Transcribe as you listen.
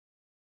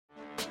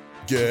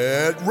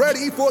Get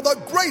ready for the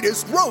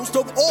greatest roast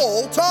of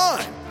all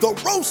time, the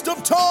Roast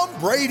of Tom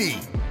Brady,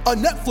 a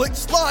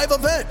Netflix live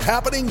event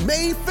happening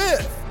May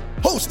 5th.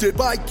 Hosted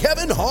by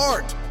Kevin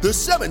Hart, the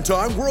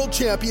 7-time world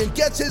champion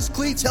gets his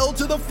cleats held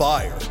to the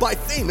fire by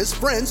famous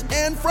friends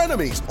and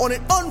frenemies on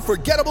an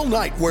unforgettable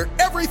night where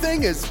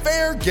everything is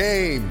fair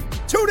game.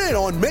 Tune in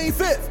on May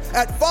 5th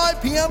at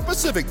 5 p.m.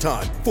 Pacific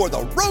time for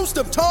the Roast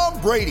of Tom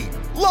Brady,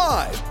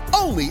 live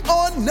only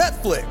on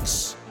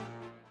Netflix.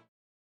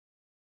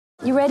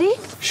 You ready?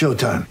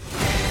 Showtime.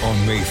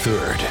 On May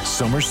 3rd,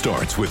 summer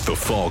starts with The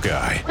Fall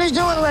Guy. Let's do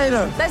it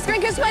later. Let's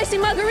drink a spicy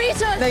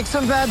margarita. Make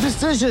some bad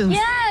decisions.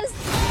 Yes!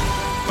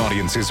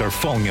 Audiences are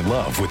falling in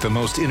love with the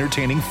most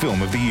entertaining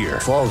film of the year.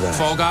 Fall Guy.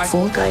 Fall Guy?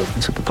 Fall guy.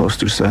 That's what the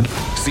poster said.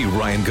 See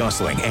Ryan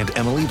Gosling and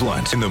Emily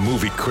Blunt in the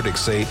movie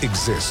critics say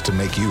exists to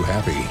make you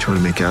happy. Trying to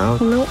make it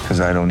out? Nope. Because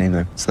I don't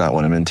either. It's not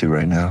what I'm into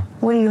right now.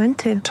 What are you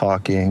into?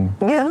 Talking.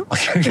 Yeah.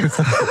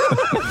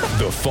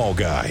 The Fall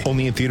Guy.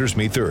 Only in theaters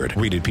May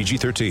 3rd. Rated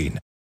PG-13.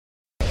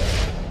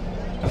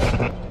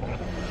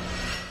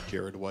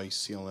 Jared Weiss,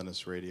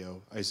 CLNS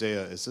Radio.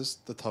 Isaiah, is this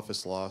the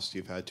toughest loss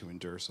you've had to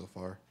endure so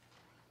far?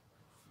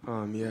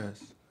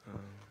 Yes.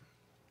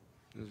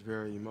 It was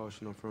very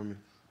emotional for me.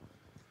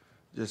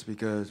 Just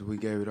because we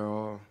gave it our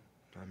all.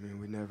 I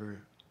mean, we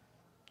never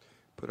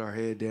put our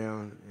head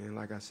down. And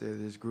like I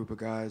said, this group of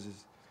guys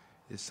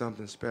is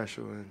something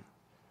special.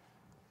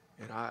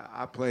 And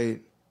I played,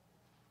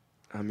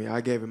 I mean,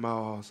 I gave it my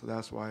all, so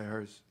that's why it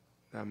hurts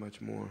that much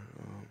more.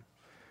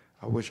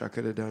 I wish I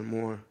could have done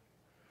more,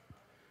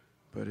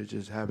 but it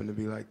just happened to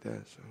be like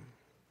that. So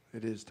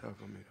it is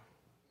tough on me, though.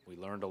 We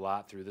learned a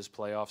lot through this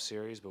playoff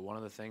series, but one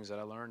of the things that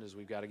I learned is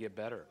we've got to get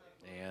better.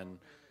 And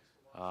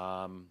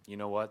you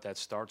know what? That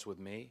starts with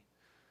me.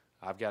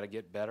 I've got to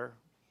get better.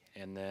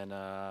 And then,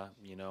 I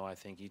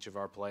think each of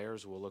our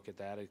players will look at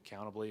that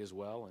accountably as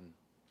well. And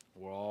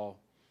we're all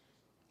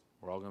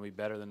going to be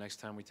better the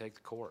next time we take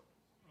the court.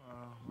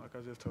 Like I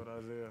just told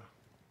Isaiah,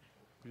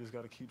 we just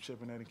got to keep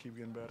chipping at it and keep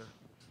getting better.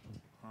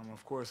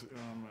 Of course,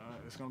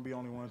 it's going to be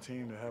only one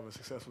team to have a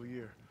successful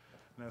year,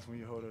 and that's when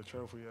you hold a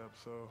trophy up.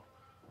 So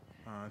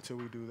until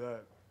we do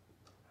that,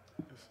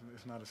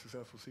 it's not a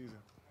successful season.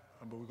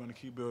 But we're going to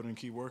keep building and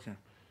keep working.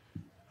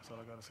 That's all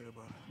I got to say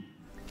about it.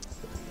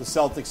 The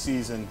Celtics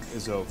season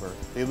is over.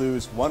 They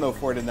lose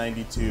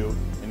 104-92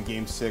 in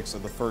Game 6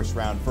 of the first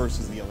round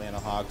versus the Atlanta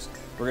Hawks.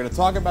 We're going to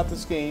talk about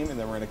this game, and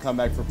then we're going to come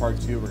back for part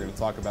 2. We're going to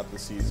talk about the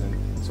season.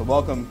 So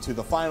welcome to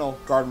the final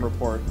Garden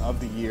Report of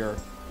the year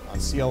on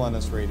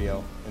CLNS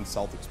Radio and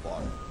Celtics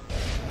Blog.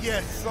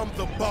 Yes, I'm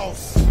the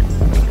boss.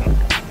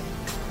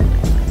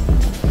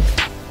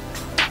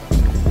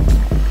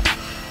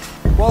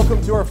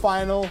 Welcome to our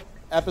final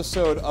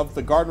episode of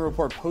the Garden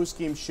Report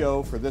post-game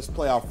show for this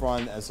playoff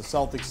run as the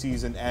Celtics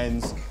season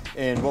ends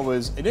in what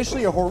was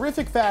initially a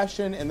horrific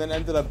fashion and then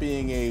ended up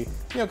being a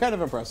kind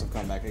of impressive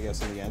comeback, I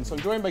guess, in the end. So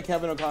I'm joined by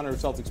Kevin O'Connor of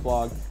Celtics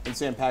Blog and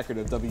Sam Packard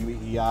of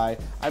WEEI.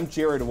 I'm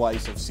Jared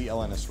Weiss of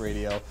CLNS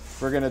Radio.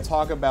 We're going to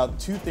talk about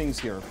two things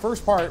here.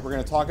 First part, we're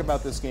going to talk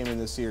about this game in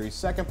this series.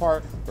 Second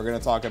part, we're going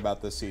to talk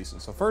about this season.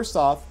 So first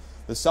off,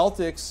 the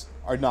Celtics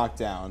are knocked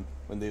down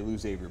when they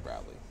lose Avery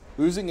Bradley.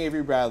 Losing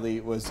Avery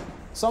Bradley was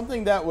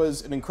something that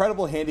was an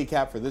incredible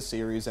handicap for this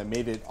series and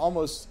made it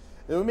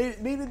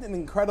an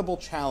incredible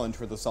challenge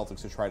for the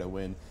Celtics to try to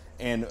win.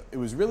 And it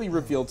was really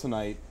revealed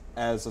tonight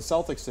as the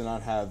Celtics did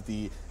not have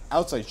the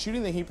outside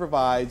shooting that he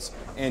provides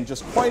and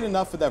just quite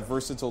enough of that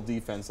versatile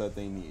defense that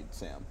they need,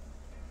 Sam.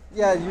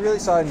 Yeah, you really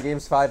saw it in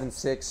games 5 and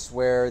 6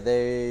 where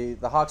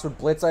the Hawks would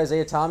blitz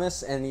Isaiah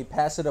Thomas and he'd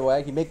pass it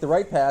away. He'd make the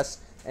right pass,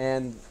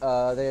 and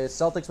the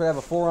Celtics would have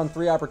a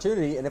 4-on-3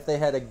 opportunity, and if they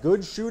had a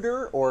good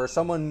shooter or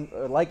someone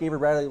like Avery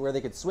Bradley where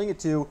they could swing it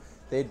to,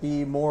 they'd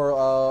be more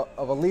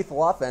of a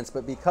lethal offense.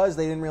 But because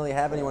they didn't really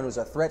have anyone who was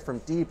a threat from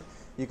deep,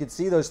 you could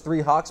see those three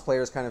Hawks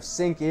players kind of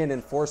sink in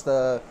and force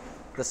the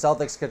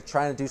Celtics to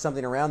try to do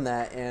something around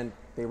that, and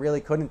they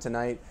really couldn't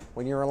tonight.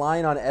 When you're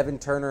relying on Evan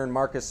Turner and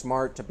Marcus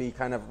Smart to be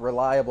kind of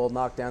reliable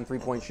knockdown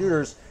three-point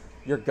shooters,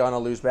 you're going to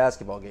lose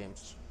basketball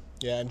games.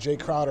 Yeah, and Jay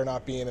Crowder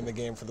not being in the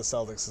game for the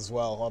Celtics as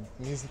well.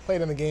 He's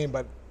played in the game,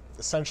 but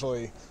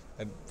essentially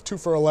at 2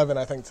 for 11,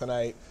 I think,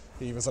 tonight.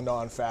 He was a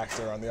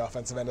non-factor on the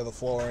offensive end of the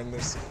floor, and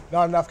there's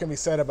not enough can be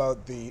said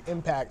about the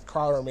impact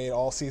Crowder made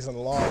all season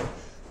long,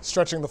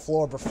 stretching the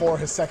floor before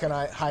his second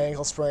high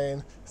ankle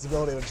sprain, his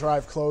ability to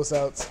drive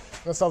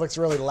closeouts. The Celtics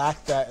really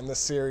lacked that in this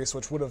series,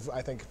 which would have,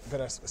 I think,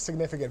 been a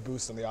significant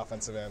boost on the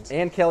offensive end.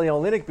 And Kelly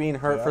Olynyk being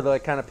hurt for the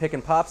kind of pick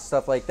and pop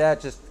stuff like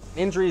that, just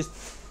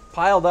injuries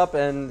piled up,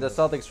 and the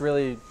Celtics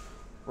really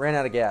ran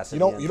out of gas. You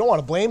don't want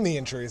to blame the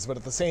injuries, but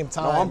at the same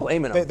time, no, I'm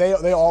blaming them.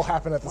 They all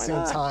happen at the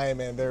same time,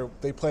 and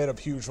they played a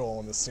huge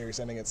role in this series,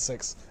 ending at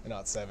 6 and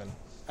not 7.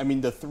 I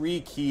mean, the three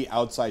key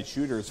outside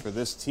shooters for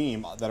this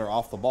team that are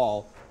off the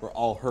ball were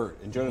all hurt,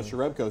 and Jonas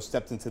Jerebko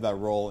stepped into that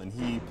role, and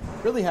he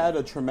really had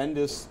a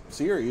tremendous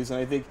series, and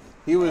I think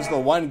he was the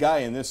one guy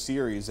in this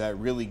series that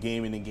really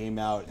game in and game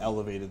out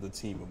elevated the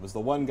team. It was the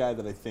one guy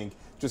that I think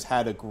just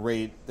had that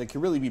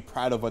could really be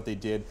proud of what they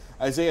did.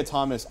 Isaiah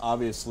Thomas,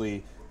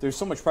 obviously, there's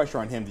so much pressure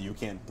on him that you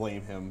can't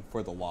blame him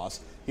for the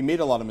loss. He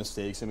made a lot of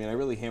mistakes. I mean, I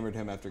really hammered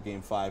him after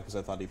Game 5 because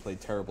I thought he played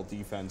terrible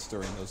defense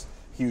during those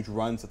huge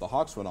runs that the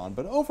Hawks went on.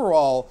 But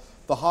overall,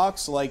 the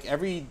Hawks, like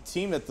every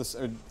team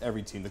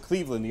the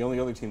Cleveland, the only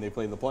other team they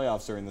played in the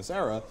playoffs during this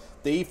era,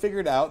 they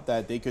figured out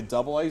that they could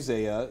double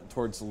Isaiah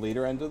towards the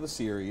later end of the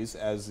series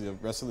as the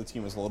rest of the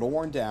team was a little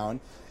worn down.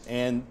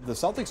 And the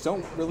Celtics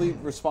don't really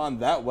respond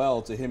that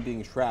well to him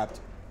being trapped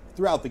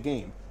throughout the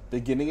game.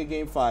 Beginning of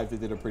Game 5, they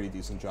did a pretty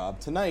decent job.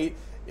 Tonight,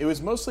 it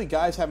was mostly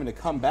guys having to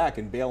come back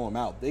and bail him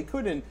out. They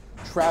couldn't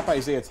trap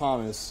Isaiah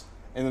Thomas,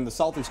 and then the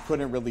Celtics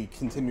couldn't really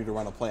continue to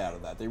run a play out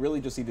of that. They really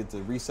just needed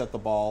to reset the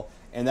ball,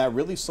 and that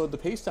really slowed the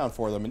pace down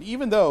for them. And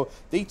even though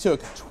they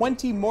took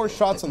 20 more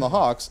shots than the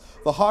Hawks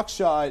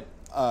shot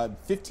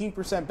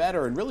 15%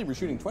 better and really were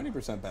shooting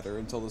 20% better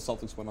until the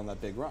Celtics went on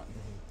that big run.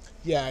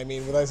 Yeah, I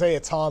mean, with Isaiah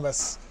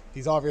Thomas,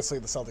 he's obviously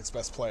the Celtics'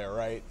 best player,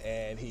 right?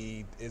 And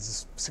he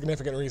is a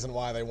significant reason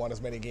why they won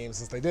as many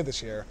games as they did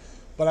this year.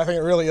 But I think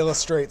it really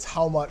illustrates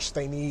how much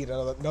they need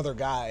another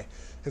guy.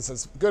 Because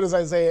as good as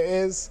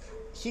Isaiah is,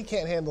 he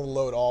can't handle the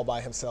load all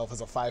by himself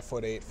as a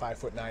 5'8",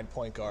 5'9"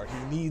 point guard.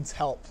 He needs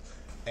help.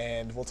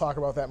 And we'll talk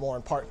about that more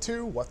in part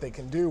 2, what they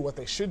can do, what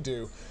they should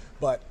do.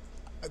 But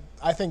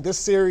I think this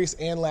series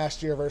and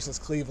last year versus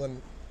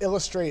Cleveland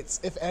illustrates,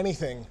 if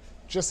anything,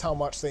 just how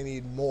much they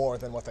need more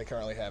than what they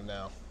currently have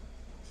now.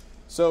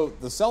 So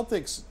the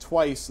Celtics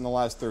twice in the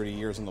last 30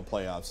 years in the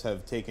playoffs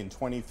have taken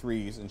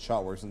 23s and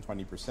shot worse than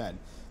 20%.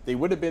 They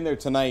would have been there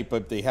tonight,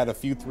 but they had a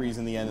few threes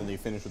in the end, and they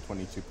finished with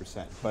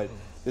 22%. But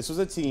this was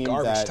a team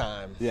garbage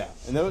time. Yeah,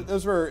 and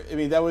those were, I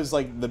mean, that was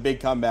like the big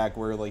comeback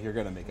where like you're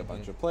going to make a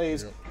bunch of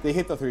plays. Yep. They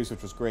hit the threes,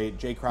 which was great.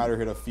 Jay Crowder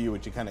hit a few,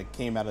 which kind of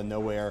came out of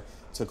nowhere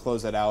to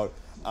close it out.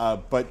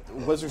 But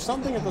was there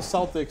something that the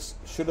Celtics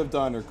should have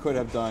done or could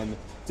have done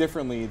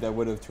differently that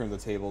would have turned the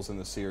tables in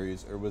the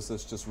series, or was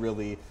this just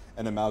really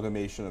an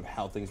amalgamation of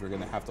how things were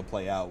going to have to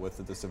play out with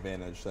the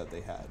disadvantage that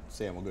they had?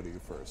 Sam, we'll go to you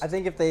first. I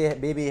think if they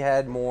maybe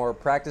had more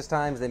practice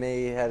times, they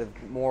may have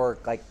more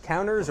like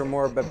counters or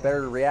more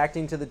better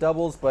reacting to the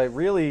doubles, but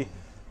really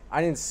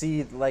I didn't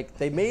see, like,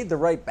 they made the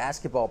right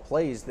basketball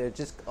plays. They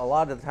just a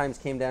lot of the times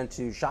came down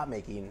to shot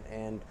making,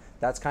 and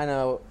that's kind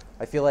of,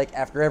 I feel like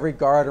after every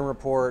Garden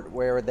report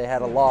where they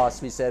had a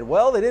loss, we said,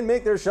 well, they didn't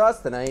make their shots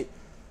tonight.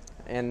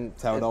 And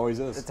that's how it always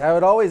is. That's how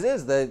it always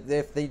is.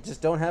 If they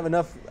just don't have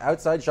enough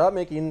outside shot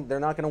making, they're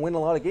not going to win a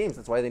lot of games.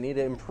 That's why they need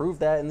to improve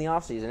that in the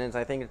offseason. And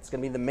I think it's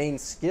going to be the main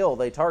skill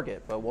they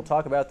target. But we'll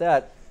talk about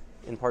that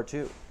in part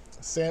 2.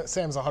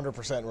 Sam's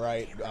 100%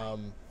 right.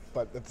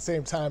 But at the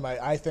same time,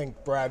 I think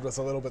Brad was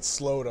a little bit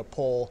slow to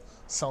pull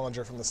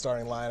Sullinger from the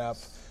starting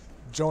lineup.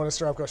 Jonas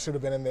Jerebko should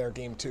have been in there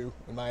Game 2,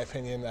 in my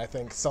opinion. I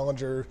think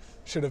Sullinger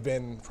should have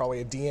been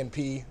probably a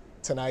DNP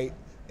tonight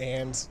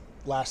and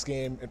last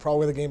game, and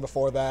probably the game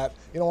before that.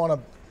 You don't want to,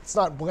 it's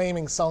not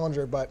blaming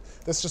Sullinger, but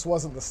this just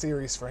wasn't the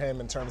series for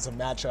him in terms of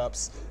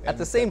matchups. At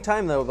the same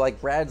time, though,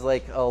 like, Brad's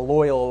like a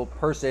loyal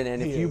person,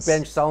 and if you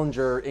bench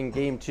Sullinger in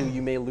Game 2,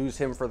 you may lose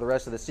him for the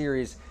rest of the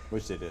series.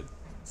 Which they did.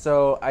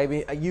 So, I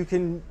mean, you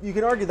can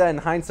argue that in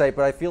hindsight,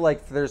 but I feel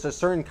like there's a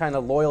certain kind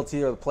of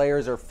loyalty of the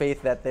players or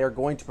faith that they're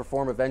going to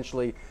perform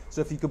eventually.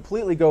 So if you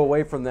completely go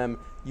away from them,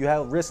 you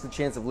have risk the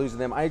chance of losing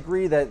them. I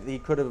agree that he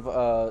could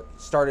have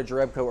started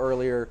Jerebko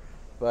earlier,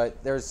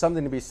 but there's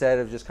something to be said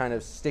of just kind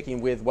of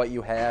sticking with what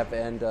you have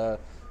and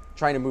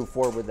trying to move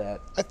forward with that.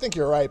 I think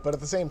you're right, but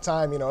at the same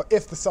time, you know,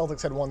 if the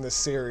Celtics had won this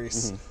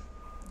series,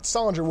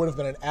 Sullinger would have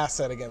been an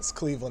asset against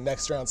Cleveland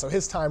next round, so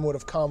his time would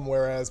have come,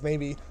 whereas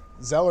maybe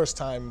Zeller's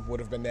time would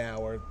have been now,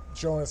 or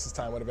Jonas's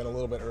time would have been a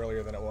little bit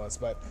earlier than it was.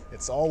 But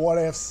it's all what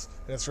ifs,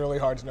 and it's really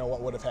hard to know what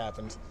would have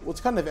happened. Well,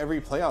 it's kind of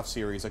every playoff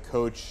series. A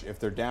coach, if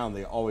they're down,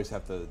 they always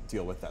have to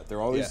deal with that.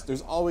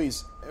 There's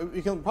always.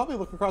 You can probably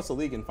look across the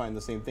league and find the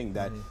same thing,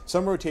 that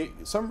some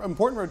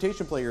important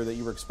rotation player that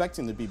you were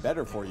expecting to be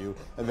better for you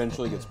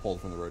eventually gets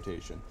pulled from the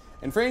rotation.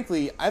 And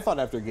frankly, I thought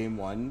after Game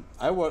 1,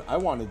 I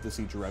wanted to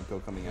see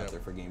Jerebko coming out there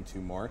for Game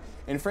 2 more.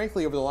 And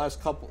frankly, over the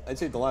last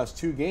the last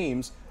 2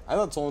 games, I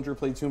thought Sullinger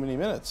played too many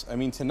minutes. I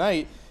mean,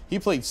 tonight, he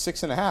played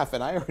 6.5,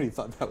 and I already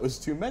thought that was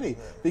too many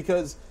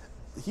because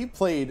he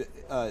played,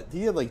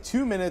 he had like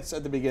 2 minutes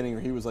at the beginning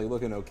where he was like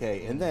looking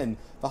okay. And then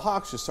the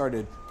Hawks just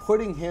started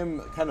putting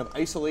him kind of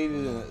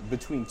isolated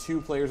between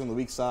 2 players on the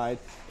weak side,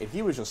 and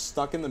he was just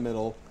stuck in the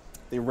middle.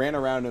 They ran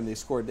around him.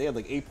 They had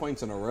like 8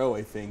 points in a row,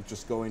 I think,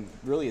 just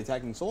really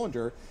attacking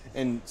Sullinger.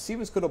 And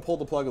Stevens could have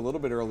pulled the plug a little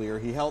bit earlier.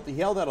 He held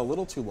out a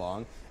little too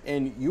long.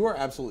 And you are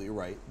absolutely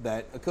right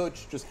that a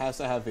coach just has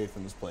to have faith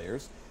in his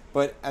players.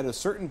 But at a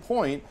certain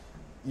point,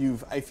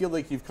 I feel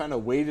like you've kind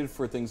of waited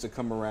for things to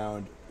come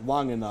around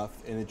long enough,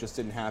 and it just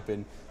didn't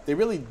happen. They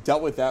really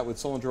dealt with that with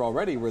Sullinger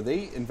already, where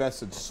they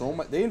invested so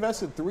much. They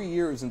invested 3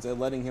 years into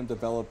letting him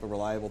develop a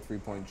reliable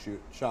three-point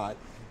shot,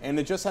 and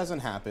it just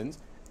hasn't happened.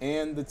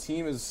 And the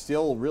team is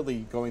still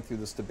really going through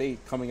this debate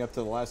coming up to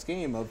the last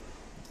game of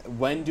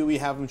when do we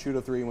have him shoot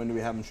a 3, when do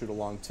we have him shoot a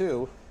long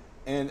 2?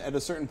 And at a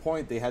certain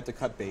point, they had to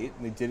cut bait,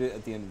 and they did it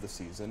at the end of the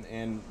season,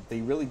 and they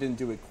really didn't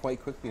do it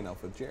quite quickly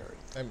enough with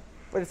Jared.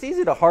 But it's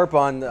easy to harp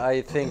on,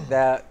 I think,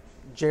 that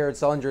Jared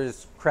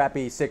Sullinger's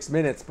crappy 6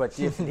 minutes, but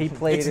if he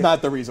played... It's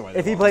not the reason why they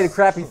If he lost. played a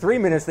crappy 3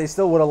 minutes, they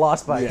still would have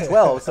lost by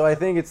 12. So I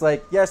think it's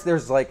like, yes,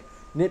 there's like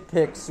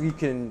nitpicks you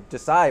can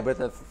decide, but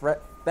the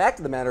fact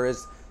of the matter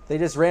is they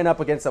just ran up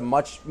against a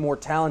much more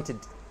talented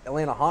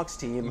Atlanta Hawks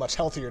team. A much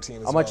healthier team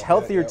as well. A much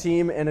healthier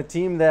team, and a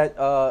team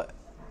that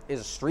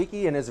is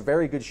streaky and is a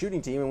very good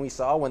shooting team. And we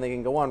saw when they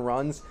can go on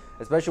runs,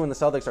 especially when the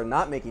Celtics are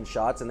not making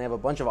shots and they have a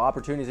bunch of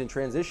opportunities in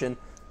transition,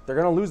 they're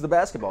going to lose the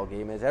basketball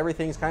game.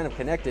 Everything's kind of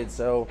connected.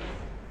 So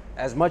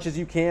as much as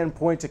you can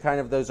point to kind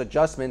of those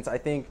adjustments, I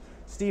think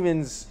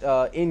Stevens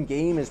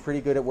in-game is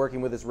pretty good at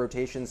working with his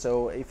rotation.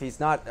 So if he's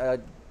not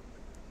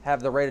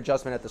have the right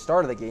adjustment at the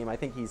start of the game, I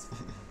think he's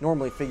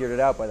normally figured it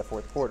out by the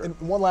fourth quarter. And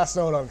one last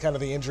note on kind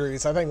of the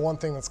injuries. I think one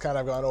thing that's kind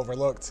of gone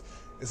overlooked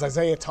is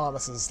Isaiah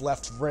Thomas's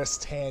left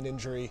wrist hand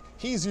injury.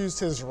 He's used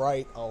his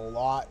right a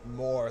lot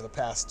more the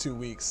past 2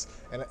 weeks,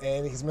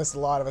 and he's missed a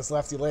lot of his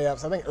lefty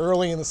layups. I think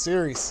early in the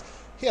series,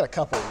 he had a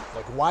couple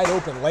like wide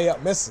open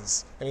layup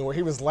misses. I mean, where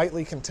he was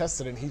lightly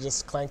contested and he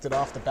just clanked it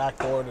off the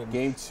backboard. And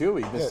Game 2,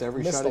 he missed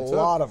every shot he took. Missed a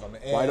lot of them.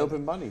 Wide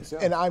open bunnies, yeah.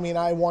 And I mean,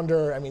 I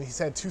wonder, he's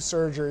had 2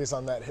 surgeries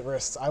on that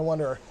wrist. I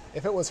wonder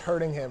if it was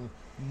hurting him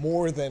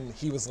more than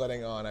he was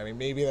letting on. I mean,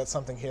 maybe that's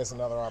something he has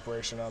another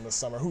operation on this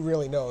summer. Who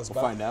really knows?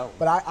 We'll find out.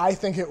 But I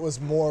think it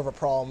was more of a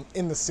problem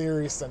in the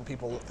series than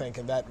people think,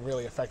 and that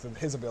really affected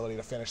his ability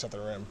to finish at the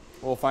rim.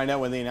 We'll find out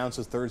when they announce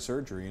his 3rd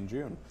surgery in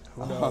June.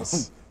 Who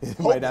knows? It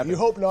might happen. You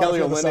hope not. Kelly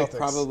for the Olynyk Celtics.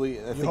 probably.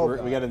 I think hope we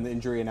not. got an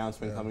injury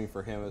announcement coming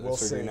for him, a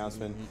surgery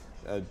announcement.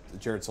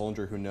 Jared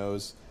Sullinger, who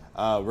knows?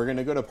 We're going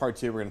to go to part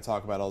 2. We're going to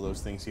talk about all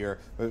those things here.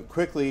 But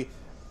quickly,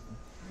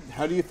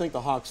 how do you think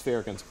the Hawks fare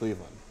against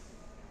Cleveland?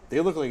 They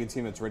look like a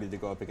team that's ready to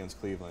go up against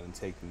Cleveland and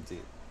take them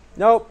deep.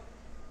 Nope.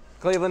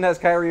 Cleveland has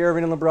Kyrie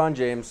Irving and LeBron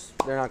James.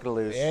 They're not going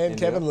to lose. And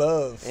Kevin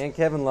Love. And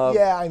Kevin Love.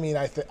 Yeah, I mean,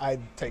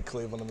 I'd take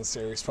Cleveland in the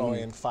series,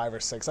 probably in 5 or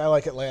 6. I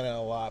like Atlanta a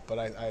lot, but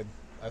I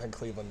think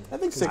Cleveland. I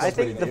think 6 I is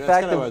pretty think the good. fact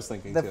That's kind of what I was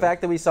thinking, the too.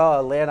 fact that we saw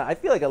Atlanta, I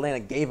feel like Atlanta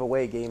gave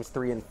away games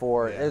 3 and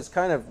 4. Yeah. It's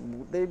kind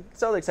of the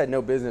Celtics had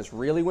no business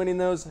really winning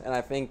those, and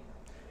I think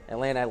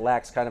Atlanta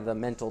lacks kind of the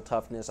mental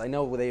toughness. I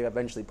know they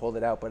eventually pulled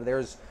it out, but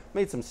there's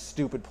made some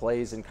stupid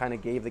plays and kind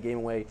of gave the game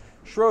away.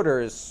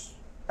 Schroeder is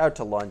out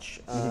to lunch.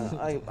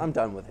 I'm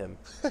done with him.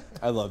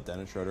 I love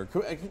Dennis Schroeder.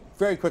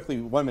 Very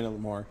quickly, 1 minute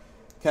more.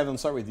 Kevin,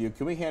 let's start with you.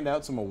 Can we hand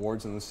out some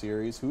awards in this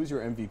series? Who's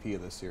your MVP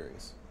of this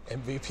series?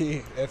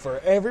 MVP for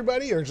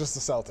everybody or just the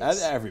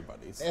Celtics?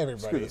 Everybody.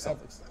 Everybody. Screw the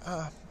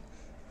Celtics.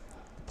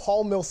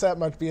 Paul Millsap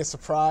might be a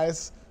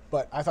surprise,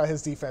 but I thought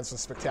his defense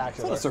was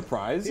spectacular. It's not a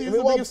surprise. He's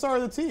the biggest star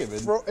of the team.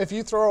 If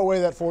you throw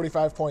away that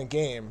 45-point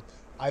game,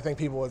 I think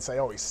people would say,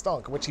 oh, he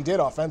stunk, which he did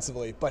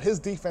offensively, but his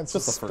defense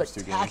was the first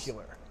 2 games.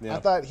 spectacular. Yeah. I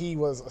thought he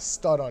was a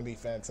stud on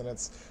defense, and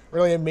it's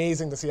really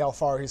amazing to see how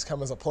far he's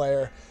come as a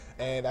player.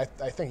 And I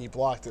think he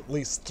blocked at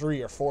least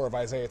 3 or 4 of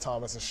Isaiah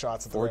Thomas's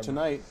shots at the 4 rim.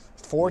 tonight.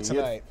 4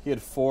 tonight. He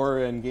had 4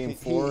 in Game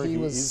 4. He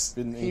He's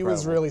been he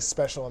was incredible. really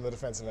special on the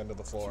defensive end of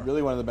the floor. He's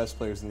really one of the best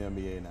players in the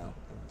NBA now.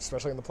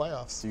 Especially in the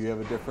playoffs. Do you have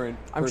a different?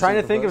 I'm trying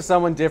to think of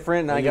someone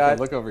different, and Well, I you got. can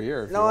look over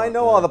here. No, I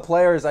know all the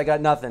players. I got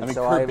nothing. I mean,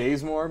 so Kurt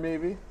Bazemore,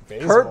 maybe.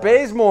 Kurt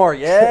Bazemore,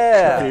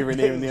 yeah. Favorite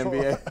name in the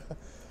NBA.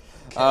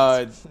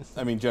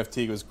 I mean, Jeff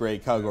Teague was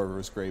great. Kyle Korver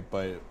was great,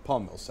 but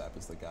Paul Millsap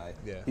is the guy.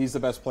 Yeah. He's the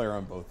best player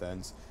on both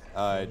ends.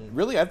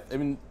 Really, I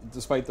mean,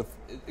 despite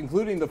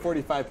including the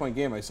 45-point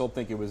game, I still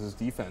think it was his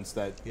defense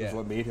that was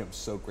what made him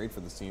so great for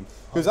this team.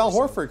 Because Al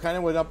Horford kind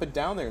of went up and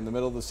down there in the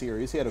middle of the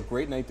series. He had a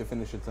great night to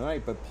finish it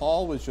tonight, but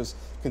Paul was just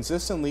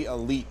consistently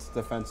elite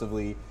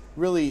defensively.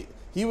 Really,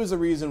 he was the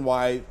reason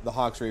why the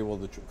Hawks were able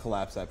to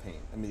collapse that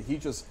paint. I mean, he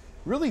just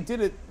really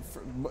did it.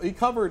 He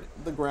covered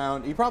the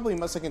ground. He probably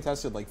must have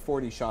contested like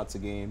 40 shots a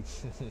game.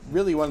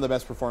 Really one of the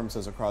best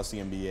performances across the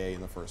NBA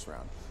in the first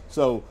round.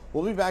 So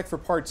we'll be back for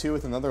part 2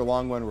 with another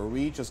long one where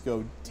we just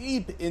go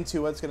deep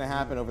into what's going to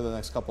happen over the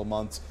next couple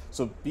months.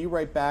 So be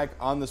right back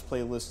on this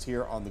playlist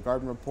here on The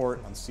Garden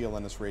Report on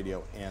CLNS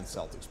Radio and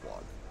Celtics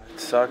Blog. It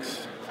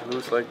sucks to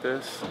lose like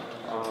this.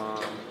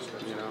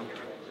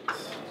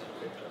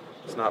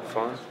 It's not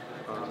fun.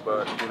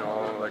 But,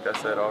 like I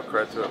said, all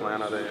credit to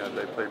Atlanta.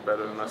 They played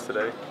better than us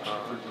today.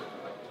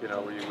 We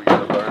got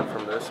to learn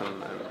from this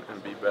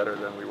and be better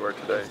than we were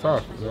today. It's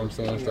tough, you know what I'm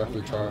saying? It's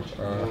definitely tough.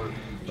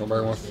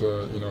 Nobody wants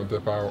to,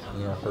 dip out,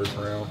 first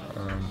round.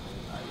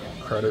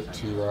 Credit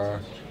to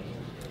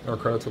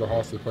the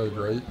Hawks. They played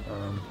great.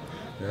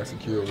 They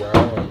executed well,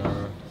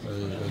 and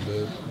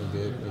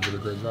they did a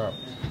great job.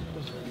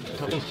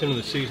 Toughest end of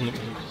the season. It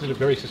was a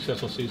very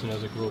successful season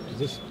as a group. Does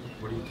this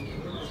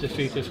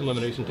defeat, this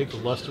elimination, take the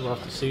luster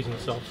off the season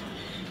itself?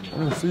 I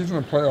mean, season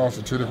and playoffs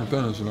are 2 different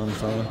things, you know what I'm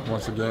saying?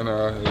 Once again,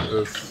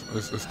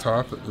 it's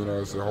tough.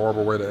 It's a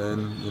horrible way to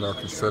end,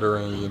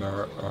 considering,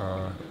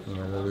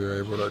 what we were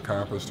able to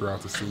accomplish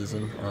throughout the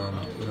season.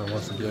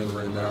 Once again,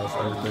 right now,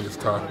 everything is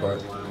tough,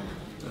 but,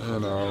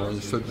 when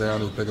you sit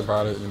down and you think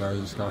about it, you're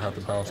just going to have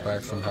to bounce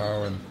back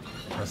somehow, and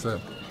that's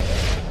it.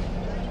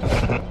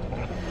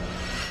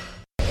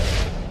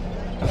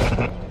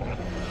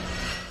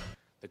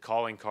 The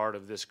calling calling card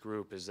of this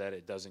group is that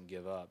it doesn't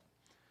give up.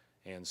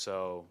 And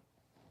so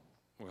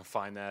we're going to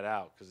find that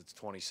out because it's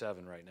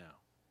 27 right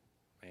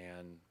now.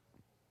 And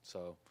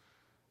so,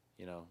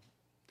 you know,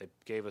 they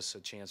gave us a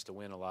chance to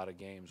win a lot of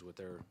games with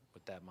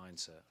that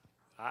mindset.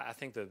 I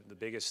think the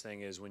biggest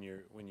thing is when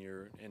you're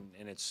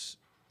and it's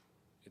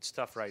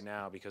tough right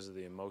now because of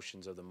the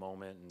emotions of the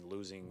moment and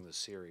losing the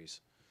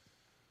series,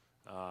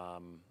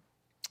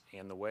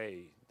 and the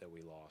way that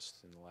we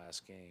lost in the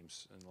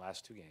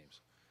last two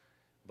games.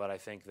 But I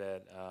think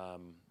that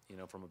you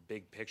know, from a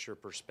big picture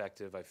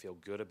perspective, I feel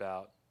good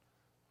about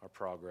our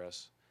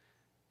progress.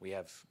 We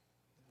have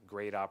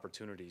great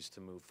opportunities to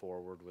move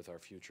forward with our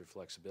future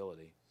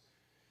flexibility,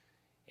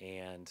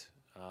 and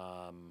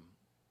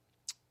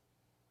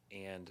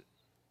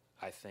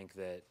I think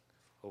that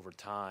over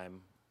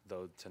time,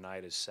 though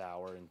tonight is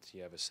sour and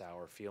you have a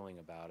sour feeling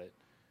about it,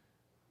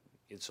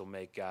 this will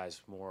make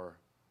guys more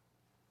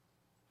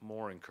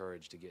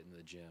encouraged to get in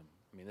the gym.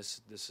 I mean,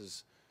 this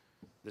is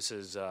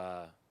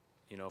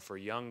you know, for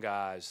young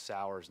guys,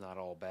 sour is not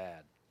all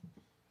bad,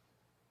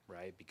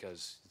 right?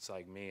 Because it's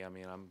like me. I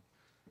mean,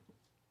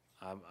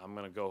 I'm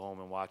going to go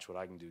home and watch what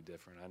I can do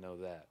different. I know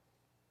that,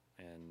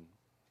 and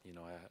you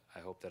know, I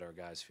hope that our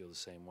guys feel the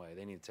same way.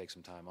 They need to take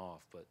some time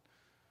off, but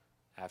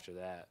after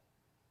that,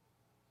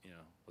 you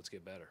know, let's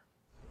get better.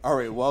 All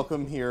right,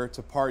 welcome here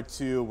to part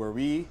 2 where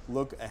we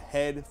look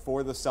ahead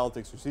for the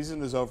Celtics. Their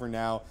season is over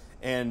now,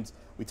 and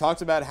we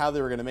talked about how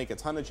they were going to make a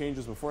ton of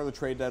changes before the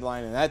trade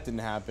deadline, and that didn't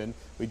happen.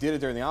 We did it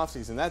during the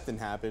offseason, that didn't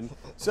happen.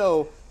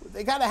 So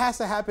it kind of has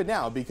to happen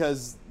now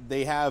because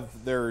they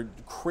have their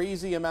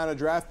crazy amount of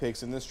draft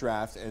picks in this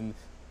draft, and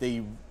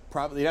they'd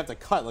have to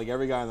cut like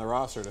every guy on the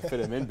roster to fit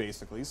him in,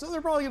 basically. So there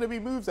are probably going to be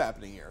moves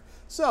happening here.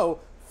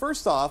 So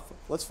first off,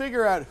 let's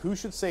figure out who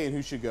should stay and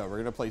who should go. We're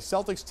going to play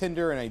Celtics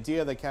Tinder, an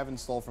idea that Kevin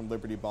stole from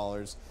Liberty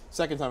Ballers.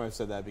 Second time I've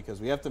said that because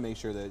we have to make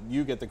sure that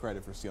you get the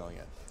credit for stealing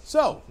it.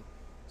 So,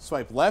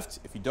 swipe left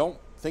if you don't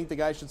think the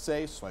guy should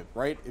stay. Swipe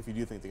right if you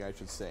do think the guy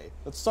should stay.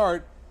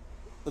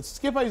 Let's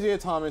skip Isaiah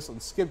Thomas.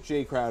 Let's skip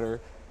Jay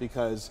Crowder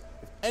because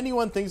if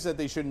anyone thinks that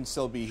they shouldn't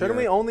still be here. Shouldn't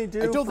we only do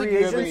free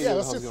agents? Yeah,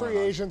 let's do free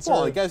agents.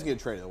 Well, the guys get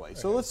traded away.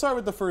 So let's start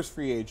with the first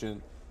free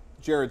agent,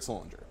 Jared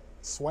Sullinger.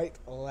 Swipe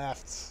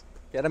left.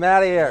 Get him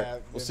out of here. Yeah,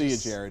 we'll see you,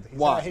 Jared.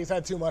 Why? He's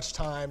had too much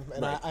time,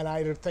 and Right.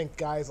 I think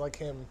guys like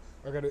him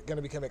are going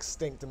to become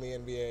extinct in the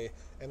NBA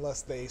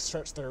unless they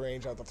stretch their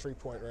range out the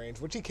three-point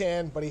range, which he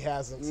can, but he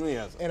hasn't. He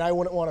hasn't. And I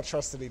wouldn't want to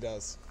trust that he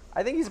does.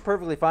 I think he's a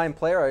perfectly fine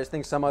player. I just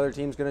think some other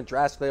team's going to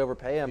drastically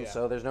overpay him, Yeah.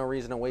 so there's no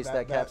reason to waste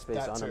that cap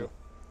space on too. him.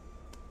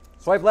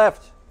 Swipe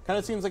left. Kind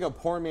of seems like a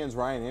poor man's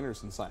Ryan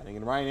Anderson signing,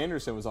 and Ryan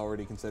Anderson was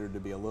already considered to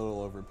be a little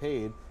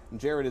overpaid, and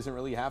Jared isn't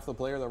really half the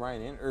player that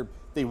or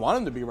they want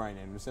him to be Ryan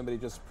Anderson, but he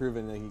just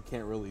proven that he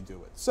can't really do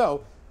it.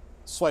 So,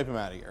 swipe him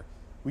out of here.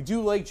 We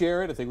do like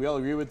Jared. I think we all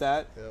agree with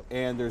that,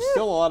 and there's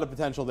still a lot of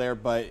potential there,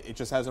 but it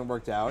just hasn't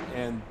worked out,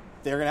 and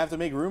they're going to have to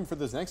make room for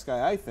this next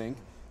guy, I think,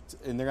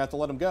 and they're going to have to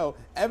let him go.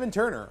 Evan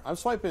Turner. I'm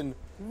swiping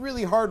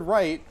really hard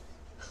right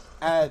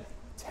at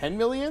 $10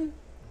 million.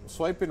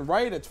 Swiping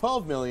right at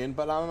 $12 million,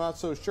 but I'm not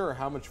so sure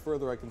how much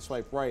further I can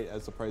swipe right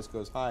as the price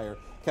goes higher.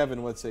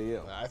 Kevin, what say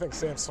you? I think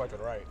Sam's swiping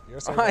right. You're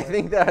swiping I right.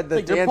 think that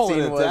the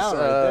dancing was down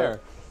right there.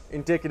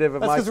 indicative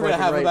of That's my because we're going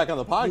to have swiping him right. back on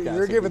the podcast.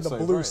 You're if giving we the swipe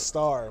blue right.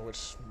 star,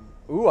 which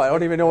Ooh, I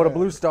don't even know what a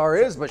blue star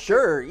is, but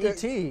sure,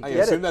 E.T. I Get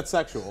assume it. that's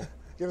sexual.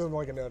 gives them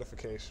like a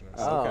notification or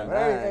Oh, something.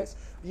 nice.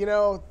 You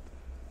know,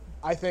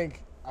 I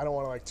think I don't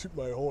want to like toot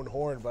my own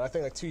horn, but I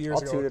think like 2 years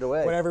I'll ago, toot it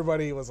away. when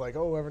everybody was like,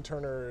 "Oh, Evan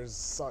Turner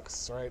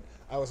sucks," right?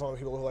 I was one of the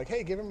people who were like,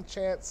 "Hey, give him a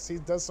chance. He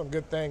does some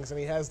good things, and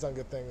he has done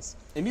good things."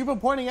 And you've been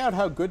pointing out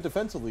how good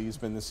defensively he's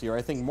been this year.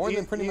 I think more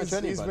than pretty much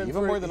anybody,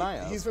 even more than I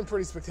have. He's been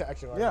pretty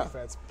spectacular Yeah. on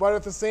defense. But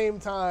at the same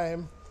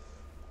time,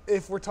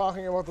 if we're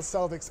talking about the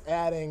Celtics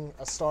adding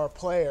a star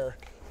player,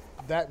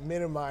 that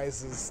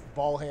minimizes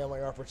ball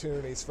handling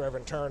opportunities for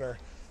Evan Turner,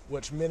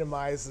 which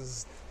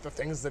minimizes the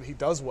things that he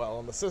does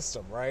well in the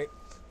system, right?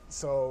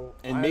 So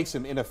and makes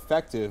him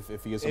ineffective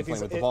if he isn't playing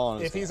with the ball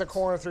in his If he's a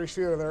corner three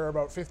shooter, there are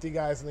about 50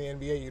 guys in the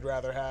NBA you'd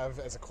rather have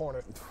as a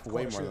corner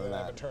Way more shooter than than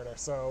that. Evan Turner.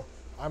 So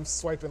I'm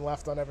swiping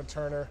left on Evan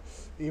Turner,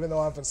 even though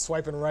I've been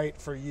swiping right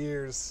for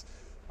years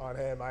on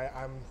him.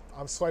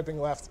 I'm swiping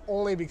left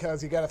only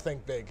because you got to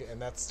think big,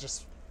 and that's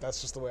just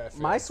the way I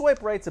feel. My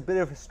swipe right's a bit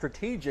of a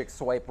strategic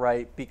swipe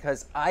right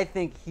because I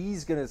think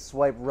he's going to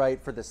swipe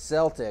right for the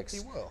Celtics.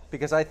 He will.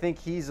 Because I think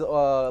he's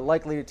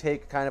likely to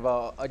take kind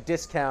of a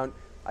discount.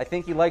 I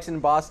think he likes it in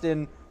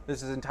Boston.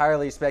 This is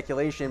entirely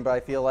speculation, but I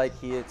feel like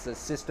it's a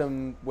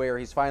system where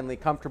he's finally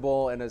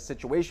comfortable and a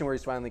situation where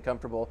he's finally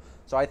comfortable.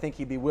 So I think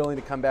he'd be willing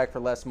to come back for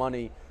less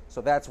money.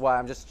 So that's why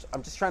I'm just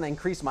trying to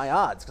increase my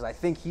odds because I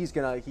think he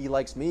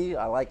likes me,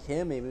 I like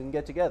him, maybe we can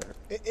get together.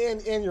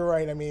 And you're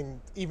right. I mean,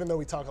 even though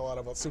we talk a lot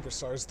about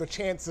superstars, the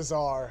chances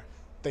are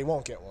they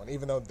won't get one,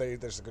 even though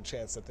there's a good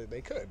chance that they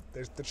could.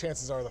 The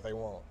chances are that they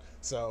won't.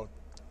 So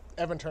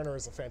Evan Turner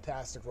is a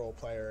fantastic role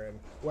player, and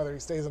whether he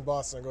stays in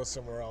Boston or goes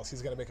somewhere else,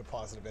 he's going to make a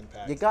positive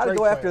impact. You got to Great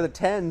go after player.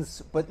 the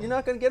 10s, but you're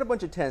not going to get a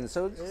bunch of 10s.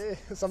 So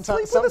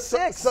Sometimes, sleep with a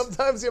 6.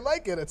 Sometimes you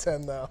might get a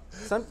 10 though.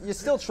 You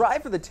still try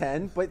for the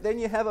 10, but then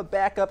you have a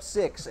backup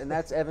 6, and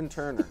that's Evan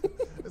Turner.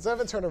 Is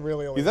Evan Turner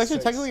really only? He's actually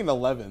 6? technically an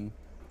 11,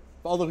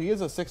 although he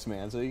is a 6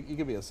 man, so he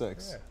could be a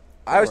 6. Yeah.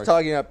 I was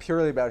talking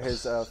purely about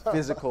his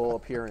physical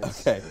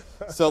appearance. Okay,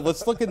 so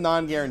let's look at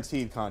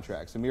non-guaranteed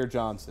contracts. Amir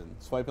Johnson,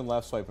 swiping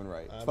left, swiping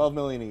right, $12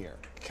 million a year.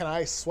 Can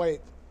I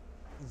swipe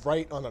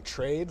right on a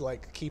trade,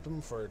 like keep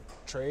him for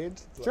trade?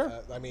 Sure.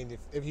 I mean,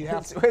 if you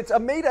have to, It's a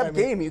made-up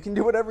game. You can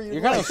do whatever you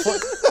You're like.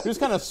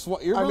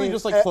 You're really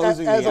just like as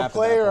closing the as app a at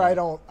player,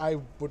 that I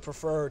point. would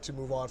prefer to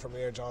move on from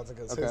Amir Johnson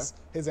because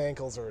his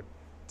ankles are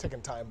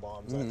ticking time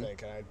bombs. I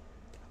think, and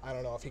I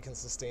don't know if he can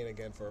sustain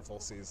again for a full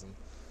season.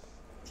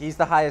 He's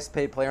the highest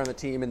paid player on the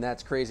team, and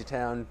that's Crazy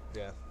Town.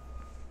 Yeah.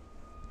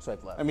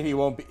 Swipe left. I mean, he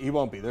won't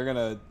be. They're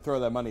gonna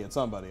throw that money at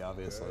somebody,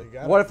 obviously.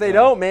 What if they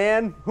don't,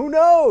 man? Who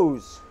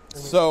knows?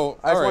 So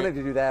I just all right. wanted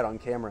to do that on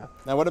camera.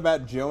 Now, what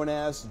about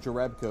Jonas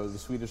Jerebko, the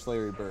Swedish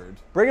Larry Bird?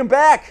 Bring him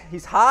back.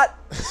 He's hot.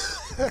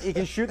 He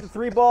can shoot the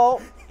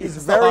 3-ball. He's a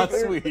very hot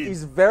good. Swede.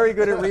 He's very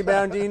good at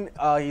rebounding.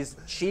 He's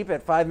cheap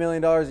at $5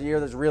 million a year.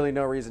 There's really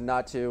no reason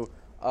not to.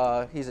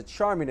 He's a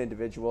charming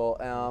individual.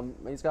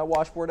 He's got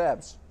washboard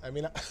abs. I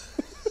mean,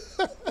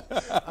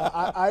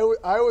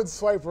 I would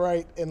swipe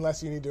right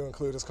unless you need to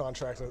include his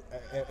contract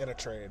in a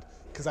trade.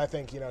 Because I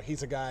think,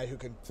 he's a guy who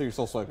could. So you're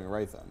still swiping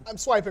right then? I'm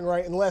swiping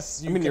right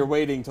unless you. you're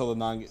waiting till the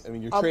non. I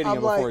mean, you're trading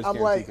him before his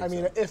guarantee kicks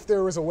in. if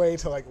there was a way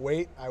to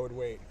wait, I would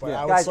wait. But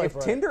I would Guys, swipe if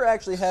right. Tinder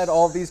actually had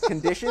all these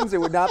conditions,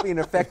 it would not be an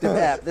effective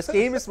app. This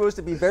game is supposed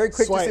to be very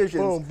quick Swipe,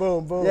 decisions. boom,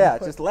 boom, boom. Yeah,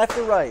 just left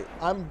or right.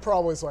 I'm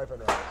probably swiping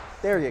right.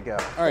 There you go.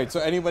 All right. So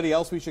anybody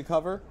else we should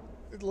cover?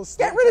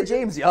 Get rid of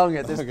James Young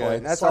at this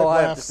point. That's all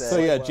I have to say. So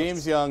yeah,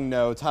 James Young,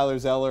 no. Tyler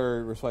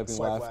Zeller, we're swiping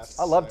left.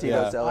 I love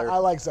Tito Zeller. I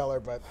like Zeller,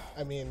 but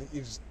I mean,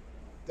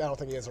 I don't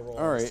think he has a role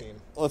All on right. this team.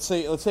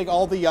 Let's take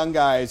all the young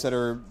guys that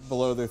are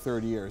below their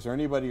third year. Is there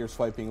anybody you're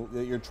swiping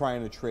that you're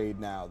trying to trade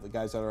now? The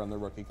guys that are on the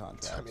rookie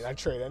contract. I mean, I'd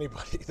trade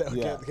anybody that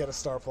would get a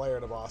star player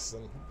to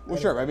Boston. Well,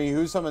 sure. I mean,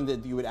 who's someone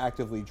that you would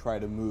actively try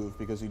to move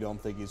because you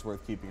don't think he's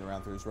worth keeping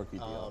around through his rookie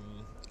deal?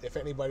 If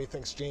anybody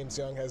thinks James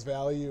Young has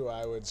value,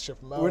 I would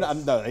ship him out.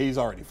 No, he's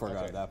already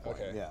forgot at that point.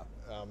 Okay. Yeah.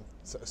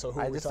 So who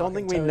I are we just don't talking?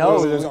 think we Terry know. Oh,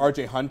 Rozier? there's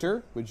R.J.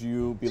 Hunter. Would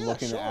you be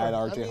looking sure. to add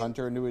R.J. I mean-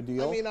 Hunter into a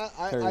deal? I mean,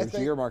 Terry I Rozier,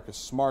 think- Marcus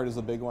Smart is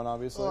the big one,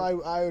 obviously.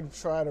 Well, I would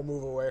try to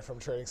move away from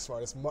trading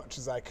Smart as much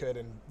as I could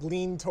and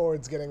lean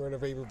towards getting rid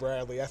of Avery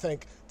Bradley. I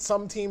think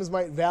some teams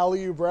might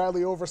value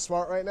Bradley over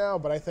Smart right now,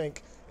 but I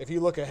think if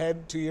you look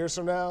ahead 2 years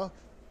from now,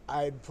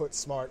 I'd put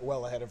Smart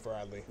well ahead of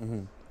Bradley.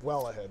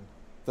 Well ahead.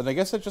 Then I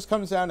guess it just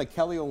comes down to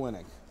Kelly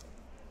Olynyk.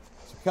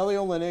 So Kelly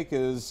Olynyk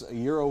is a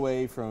year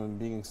away from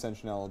being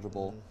extension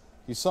eligible.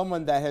 He's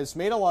someone that has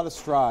made a lot of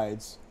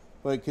strides,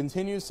 but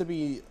continues to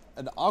be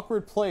an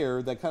awkward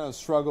player that kind of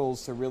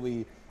struggles to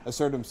really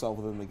assert himself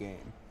within the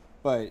game.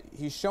 But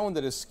he's shown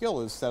that his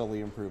skill is steadily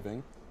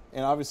improving,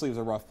 and obviously it was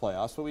a rough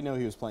playoffs, but we know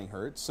he was playing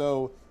hurt.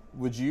 So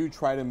would you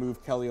try to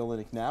move Kelly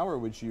Olynyk now, or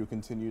would you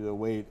continue to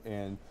wait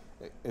and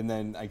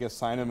then, I guess,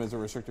 sign him as a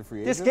restricted free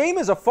agent? This game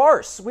is a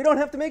farce. We don't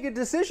have to make a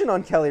decision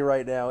on Kelly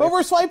right now. But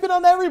we're swiping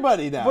on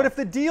everybody now. But if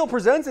the deal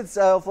presents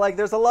itself,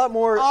 there's a lot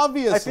more.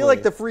 Obviously. I feel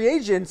like the free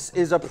agents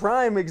is a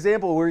prime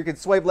example where you can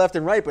swipe left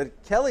and right. But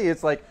Kelly,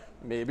 it's like,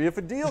 maybe if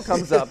a deal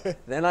comes up,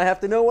 then I have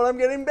to know what I'm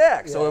getting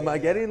back. So am I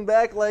getting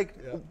back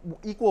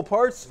equal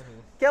parts?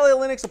 Kelly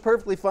Olynyk's a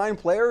perfectly fine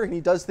player, and he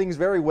does things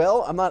very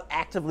well. I'm not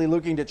actively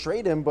looking to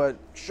trade him, but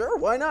sure,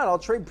 why not? I'll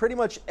trade pretty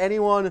much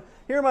anyone.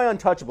 Here are my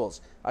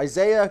untouchables: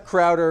 Isaiah,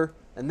 Crowder,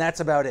 and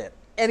that's about it.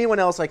 Anyone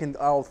else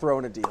I'll throw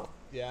in a deal.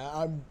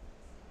 Yeah,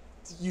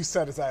 you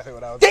said exactly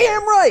what I would say.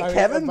 Damn right,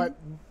 Kevin!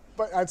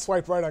 But I'd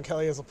swipe right on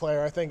Kelly as a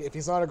player. I think if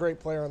he's not a great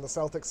player on the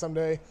Celtics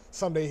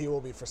someday he will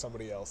be for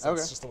somebody else.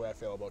 That's just the way I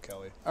feel about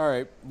Kelly. All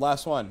right,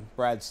 last one,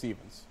 Brad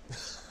Stevens.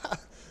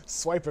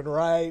 Swiping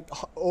right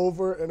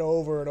over and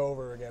over and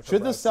over again.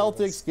 Should the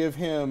Celtics give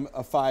him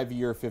a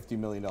 5-year, $50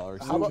 million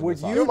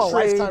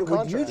extension?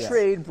 Would you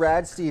trade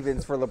Brad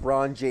Stevens for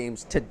LeBron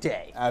James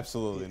today?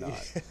 Absolutely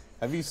not.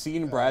 Have you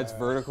seen Brad's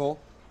vertical?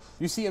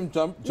 You see him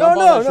jump on No,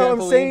 that trampoline?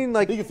 I'm saying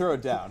he can throw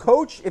it down.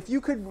 Coach, if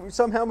you could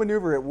somehow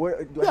maneuver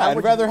it,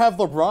 I'd rather have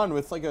LeBron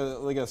with like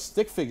a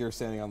stick figure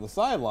standing on the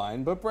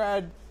sideline, but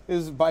Brad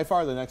is by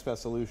far the next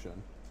best solution.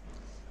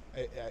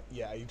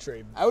 You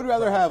trade. I would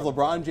rather have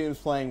LeBron James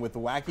playing with the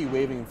wacky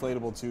waving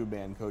inflatable tube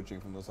man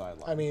coaching from the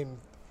sideline. I mean,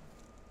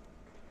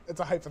 it's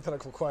a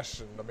hypothetical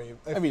question.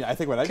 I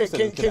think what I just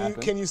said could happen.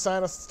 Can you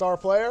sign a star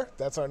player?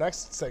 That's our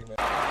next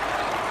segment.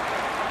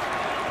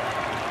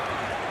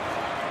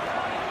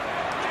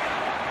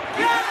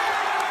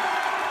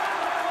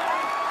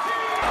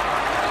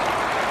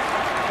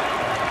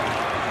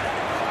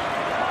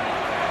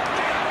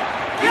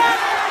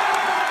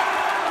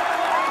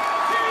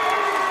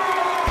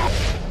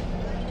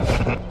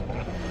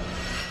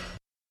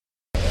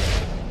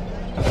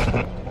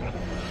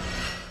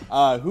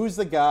 Who's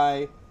the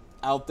guy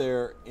out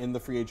there in the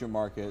free agent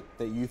market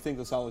that you think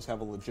the Celtics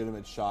have a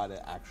legitimate shot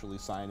at actually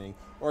signing,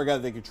 or a guy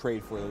that they could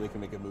trade for that they can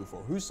make a move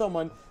for? Who's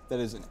someone that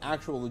is an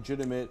actual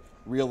legitimate,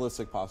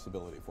 realistic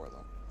possibility for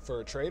them?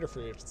 For a trade or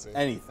free agency?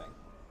 Anything.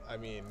 I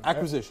mean,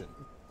 acquisition.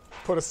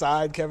 Put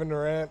aside Kevin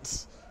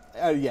Durant.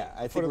 Yeah,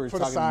 I think we're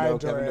talking no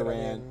Kevin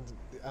Durant.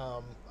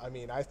 I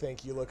mean, I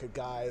think you look at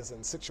guys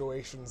in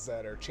situations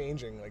that are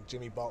changing, like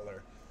Jimmy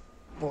Butler,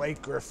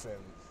 Blake Griffin,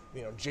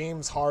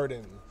 James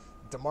Harden,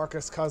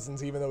 DeMarcus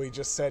Cousins, even though he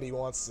just said he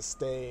wants to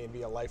stay and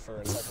be a lifer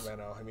in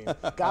Sacramento. I mean,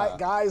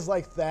 guys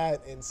like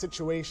that in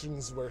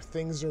situations where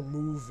things are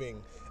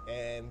moving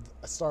and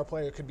a star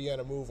player could be on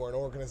a move, or an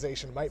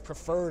organization might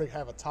prefer to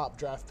have a top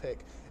draft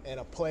pick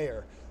and a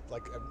player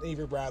like an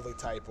Avery Bradley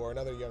type or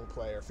another young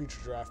player, future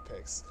draft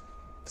picks.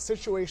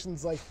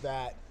 Situations like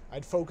that,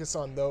 I'd focus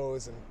on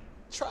those and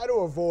try to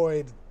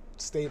avoid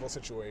stable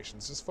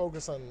situations. Just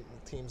focus on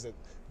teams that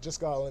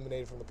just got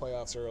eliminated from the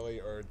playoffs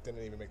early or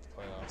didn't even make the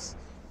playoffs.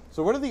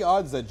 So what are the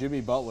odds that Jimmy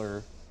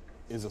Butler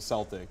is a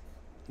Celtic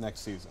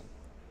next season?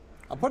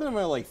 I'm putting him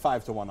at like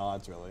 5-1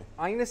 odds, really.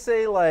 I'm going to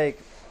say like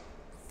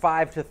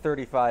 5 to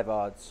 35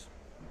 odds.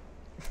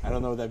 I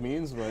don't know what that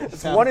means, but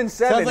it's 1 in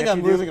 7. Sounds like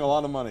I'm losing a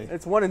lot of money.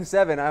 It's 1 in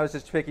 7. I was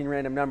just picking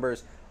random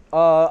numbers.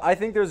 I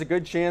think there's a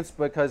good chance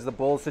because the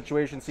Bulls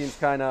situation seems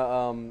kind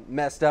of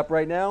messed up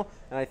right now,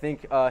 and I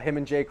think him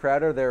and Jay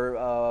Crowder,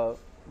 they're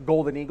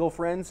Golden Eagle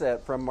friends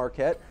from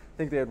Marquette. I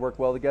think they would work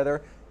well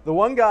together. The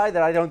one guy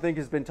that I don't think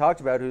has been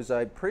talked about, who's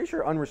I'm pretty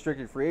sure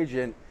unrestricted free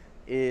agent,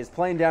 is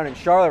playing down in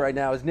Charlotte right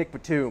now, is Nick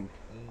Batum.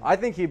 I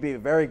think he'd be a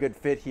very good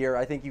fit here.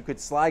 I think you could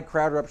slide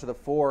Crowder up to the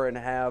 4 and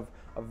have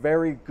a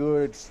very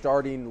good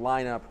starting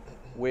lineup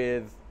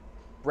with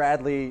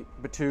Bradley,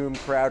 Batum,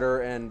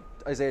 Crowder, and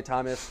Isaiah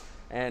Thomas,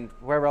 and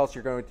whoever else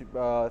you're going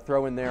to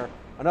throw in there.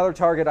 Another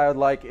target I would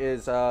like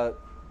is,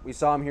 we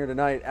saw him here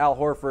tonight, Al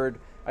Horford.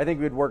 I think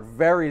he would work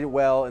very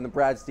well in the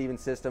Brad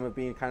Stevens system of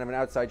being kind of an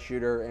outside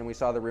shooter, and we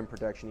saw the rim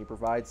protection he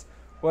provides.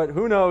 But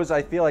who knows?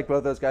 I feel like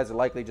both those guys are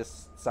likely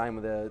just sign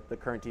with the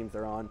current teams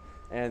they're on,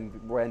 and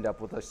we'll end up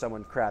with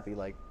someone crappy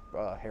like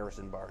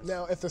Harrison Barnes.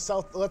 Now, if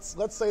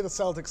let's say the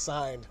Celtics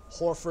signed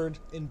Horford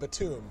and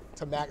Batum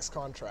to max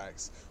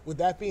contracts, would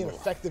that be an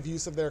effective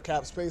use of their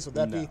cap space?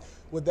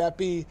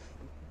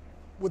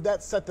 Would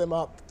that set them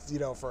up,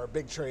 for a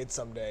big trade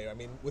someday? I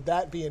mean, would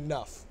that be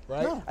enough,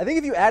 right? No. I think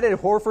if you added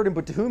Horford and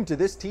Batum to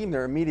this team,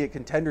 they're immediate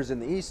contenders in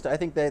the East. I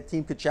think that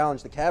team could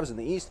challenge the Cavs in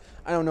the East.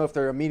 I don't know if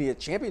they're immediate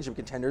championship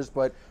contenders,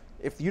 but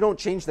if you don't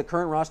change the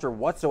current roster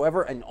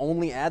whatsoever and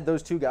only add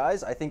those two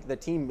guys, I think the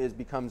team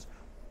becomes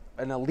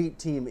an elite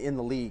team in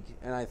the league.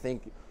 And I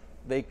think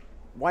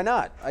why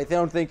not? I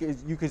don't think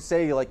you could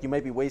say like you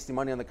might be wasting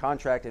money on the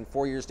contract and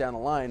 4 years down the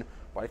line,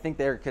 but I think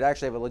they could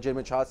actually have a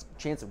legitimate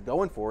chance of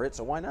going for it,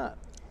 so why not?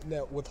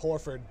 Now, with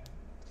Horford,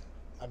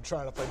 I'm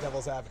trying to play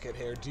devil's advocate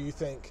here. Do you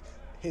think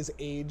his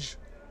age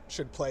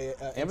should play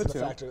into the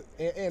factor?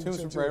 And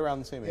Batum's right around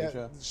the same age,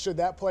 yeah. Should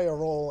that play a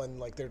role in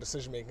their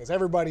decision making? Because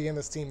everybody in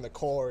this team, the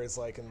core is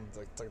in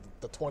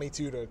the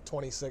 22 to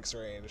 26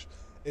 range.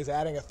 Is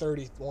adding a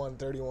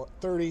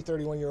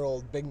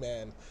 31-year-old big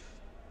man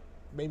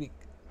maybe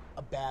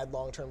a bad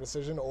long-term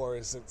decision, or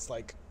is it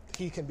like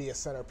he can be a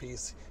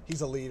centerpiece?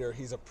 He's a leader.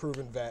 He's a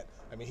proven vet.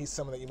 I mean, he's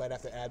someone that you might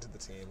have to add to the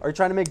team. Are you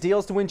trying to make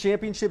deals to win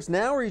championships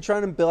now, or are you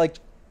trying to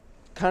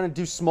kind of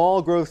do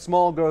small growth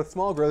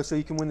so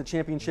you can win the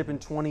championship in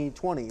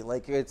 2020?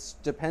 It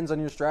depends on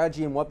your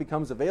strategy and what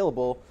becomes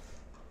available.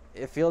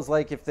 It feels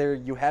like if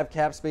you have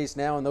cap space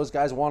now and those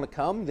guys want to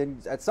come,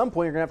 then at some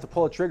point you're going to have to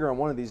pull a trigger on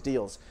one of these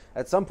deals.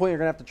 At some point you're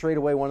going to have to trade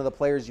away one of the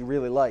players you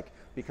really like,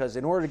 because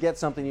in order to get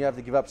something you have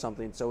to give up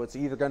something. So it's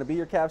either going to be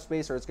your cap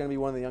space or it's going to be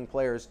one of the young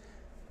players.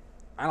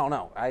 I don't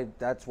know.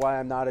 That's why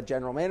I'm not a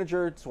general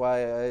manager.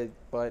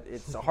 But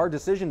it's a hard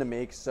decision to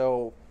make.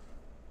 So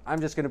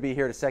I'm just going to be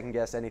here to second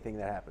guess anything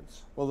that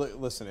happens. Well,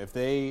 listen,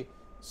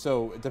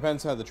 so it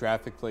depends how the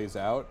traffic plays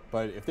out.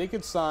 But if they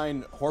could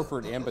sign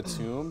Horford and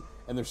Batum,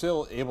 and they're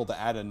still able to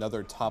add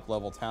another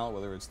top-level talent,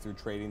 whether it's through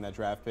trading that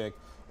draft pick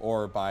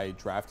or by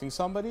drafting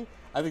somebody,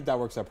 I think that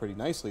works out pretty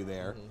nicely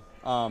there.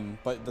 Mm-hmm.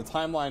 But the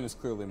timeline is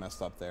clearly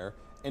messed up there.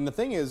 And the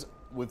thing is,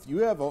 you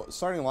have a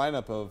starting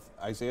lineup of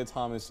Isaiah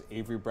Thomas,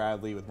 Avery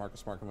Bradley, with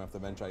Marcus Smart coming off the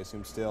bench, I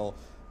assume still,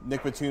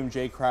 Nick Batum,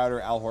 Jay Crowder,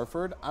 Al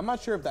Horford. I'm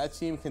not sure if that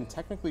team can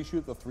technically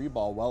shoot the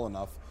 3-ball well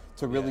enough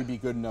to really be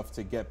good enough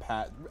to get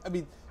past. I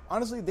mean,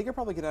 honestly, they could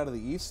probably get out of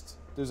the East.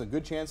 There's a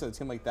good chance that a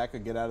team like that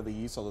could get out of the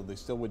East, although they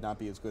still would not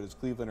be as good as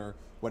Cleveland or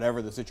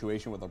whatever the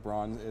situation with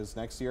LeBron is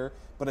next year.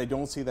 But I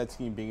don't see that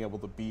team being able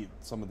to beat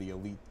some of the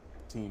elite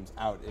teams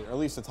out, or at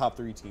least the top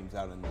 3 teams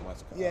out in the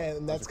West Coast. Yeah,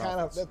 and that's kind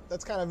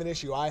of an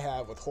issue I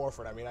have with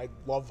Horford. I mean, I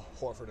love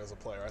Horford as a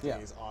player. I think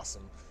he's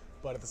awesome.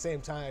 But at the same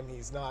time,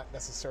 he's not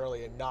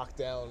necessarily a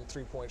knockdown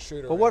 3-point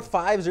shooter. But what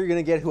fives are you going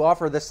to get who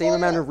offer the same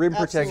amount of rim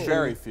protection?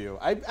 Very few.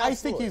 I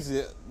think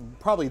he's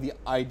probably the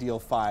ideal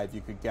 5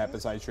 you could get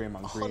besides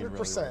Draymond Green really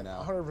right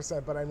now.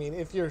 100%. But I mean,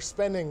 if you're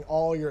spending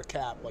all your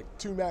cap, like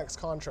 2 max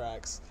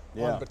contracts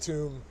on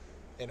Batum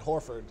and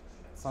Horford,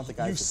 it's not the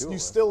guys you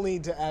still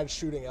need to add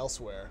shooting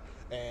elsewhere.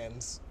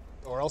 And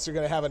or else you're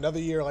going to have another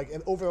year. Like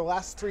over the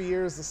last 3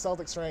 years, the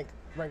Celtics ranked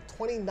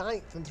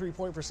 29th in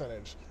three-point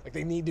percentage. Like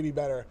they need to be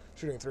better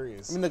shooting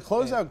threes. I mean, the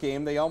closeout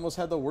game, they almost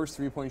had the worst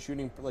three-point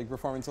shooting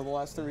performance of the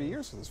last 30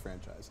 years for this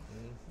franchise.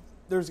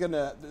 They're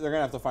gonna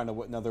have to find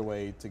another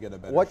way to get a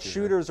better. What shooter.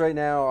 shooters right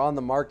now are on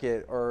the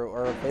market or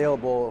are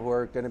available who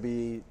are going to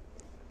be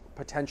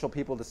potential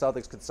people the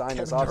Celtics could sign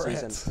this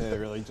offseason? Yeah,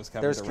 really, just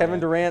Kevin There's Durant. Kevin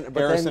Durant, but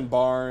Harrison then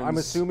Barnes. I'm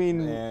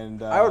assuming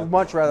and I would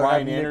much rather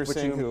Ryan have Anderson,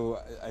 Nick Batum. who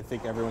I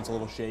think everyone's a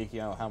little shaky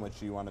on how much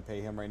you want to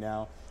pay him right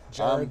now.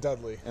 Jared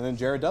Dudley. And then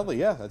Jared Dudley,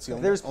 yeah, that's the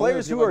only. There's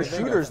players who are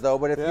shooters, though,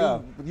 but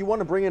if you want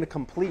to bring in a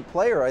complete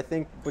player, I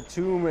think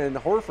Batum and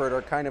Horford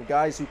are kind of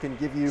guys who can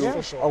give you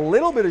a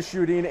little bit of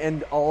shooting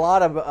and a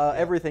lot of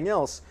everything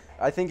else.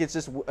 I think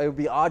it would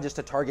be odd just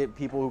to target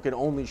people who can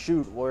only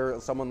shoot, or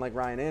someone like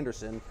Ryan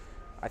Anderson.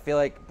 I feel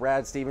like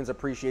Brad Stevens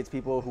appreciates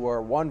people who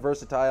are, one,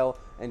 versatile,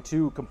 and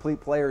two, complete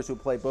players who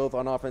play both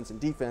on offense and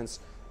defense.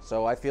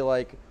 So I feel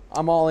like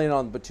I'm all in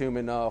on Batum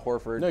and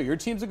Horford. No, your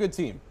team's a good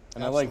team.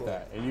 And Absolutely. I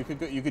like that,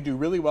 and you could do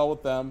really well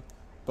with them,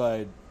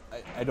 but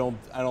I don't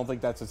think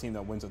that's a team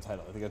that wins a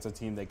title. I think that's a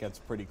team that gets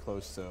pretty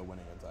close to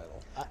winning a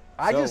title.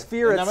 I just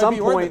fear at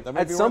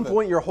some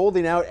point you're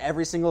holding out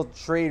every single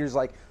trade who's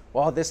like,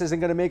 well, this isn't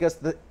going to make us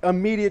the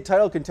immediate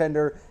title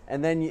contender,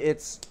 and then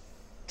it's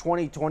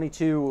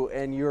 2022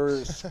 and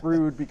you're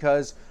screwed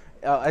because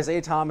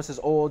Isaiah Thomas is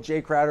old,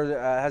 Jay Crowder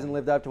hasn't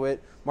lived up to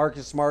it,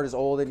 Marcus Smart is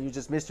old, and you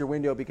just missed your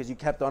window because you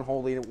kept on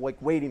holding,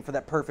 waiting for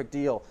that perfect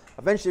deal.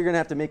 Eventually, you're going to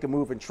have to make a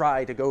move and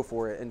try to go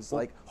for it, and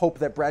hope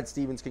that Brad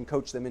Stevens can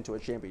coach them into a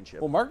championship.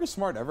 Will Marcus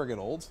Smart ever get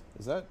old?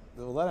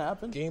 Will that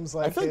happen? Games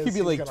like I feel like he'd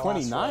be like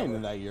 29 forever.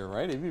 in that year,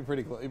 right? He'd be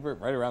pretty close,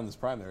 right around this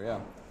prime there, yeah.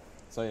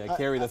 So yeah,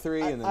 carry the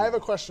three, and then I have a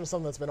question,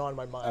 something that's been on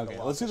my mind. Okay, a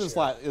lot let's do this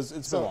year. last.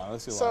 It's been long.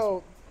 Let's do the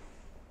last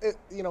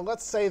one.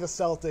 Let's say the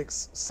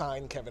Celtics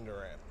sign Kevin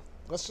Durant.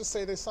 Let's just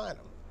say they sign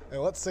him.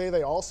 And let's say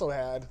they also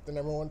had the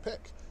number 1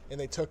 pick and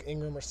they took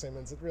Ingram or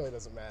Simmons. It really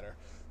doesn't matter.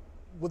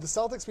 Would the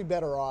Celtics be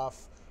better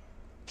off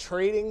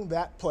trading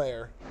that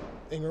player,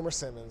 Ingram or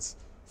Simmons,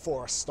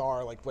 for a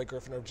star like Blake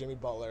Griffin or Jimmy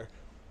Butler?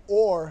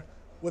 Or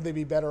would they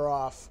be better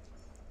off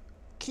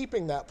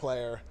keeping that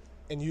player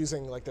and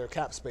using their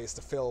cap space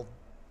to fill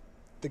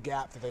the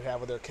gap that they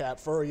have with their cap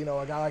for, a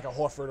guy like a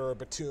Horford or a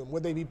Batum?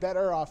 Would they be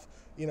better off,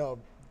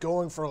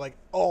 going for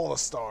all the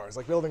stars,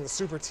 building the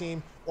super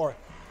team, or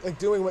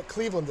doing what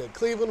Cleveland did?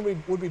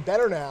 Cleveland would be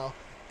better now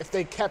if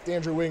they kept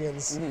Andrew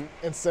Wiggins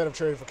instead of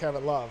trading for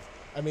Kevin Love.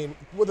 I mean,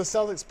 would the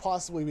Celtics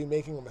possibly be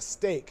making a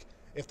mistake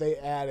if they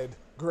added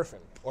Griffin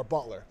or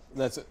Butler?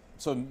 That's it.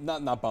 So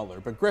not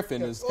Butler, but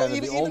Griffin is kind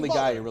of the only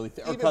guy you really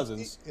or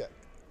Cousins.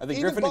 I think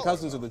Griffin and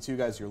Cousins are the two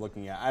guys you're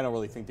looking at. I don't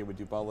really think they would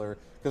do Butler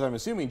because I'm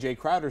assuming Jay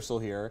Crowder's still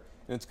here,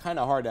 and it's kind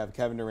of hard to have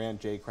Kevin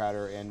Durant, Jay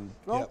Crowder, and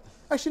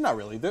actually not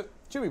really.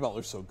 Jimmy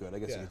Butler's so good, I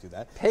guess you could do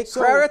that. Take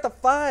Crowder at the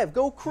 5.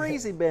 Go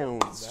crazy,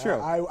 Bounce. It's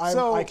true.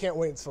 I can't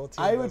wait until a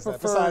team does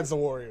that. Besides the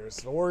Warriors.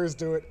 The Warriors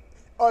do it.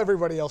 Oh,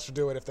 everybody else should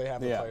do it if they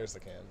have the players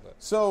that can. But.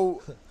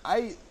 So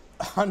I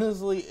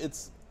honestly,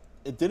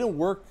 it didn't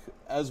work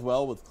as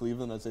well with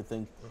Cleveland as I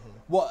think.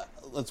 Well,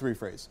 let's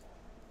rephrase.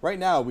 Right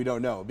now, we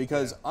don't know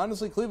because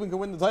honestly, Cleveland could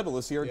win the title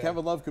this year.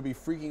 Kevin Love could be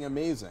freaking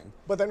amazing.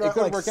 But they're not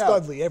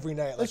Studley every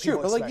night. That's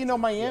true. But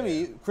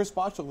Miami, Chris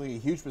Bosh looked like a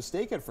huge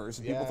mistake at first.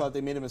 And people thought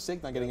they made a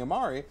mistake not getting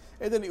Amari,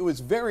 and then it was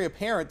very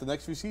apparent the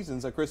next few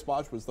seasons that Chris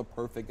Bosh was the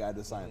perfect guy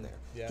to sign there.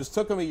 Yeah. Just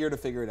took him a year to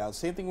figure it out.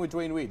 Same thing with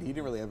Dwayne Wade. He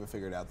didn't really have it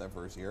figured out that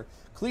first year.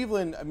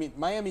 Cleveland,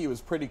 Miami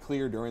was pretty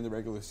clear during the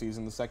regular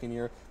season the second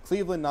year.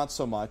 Cleveland, not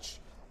so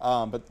much.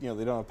 But they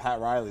don't have Pat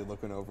Riley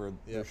looking over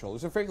their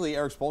shoulders. And frankly,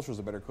 Eric Spoelstra is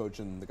a better coach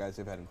than the guys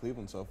they've had in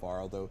Cleveland so far.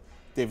 Although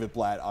David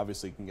Blatt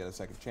obviously can get a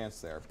second chance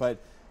there. But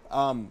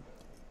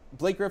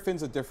Blake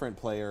Griffin's a different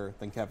player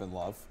than Kevin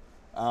Love.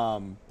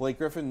 Blake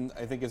Griffin,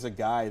 I think, is a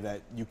guy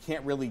that you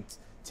can't really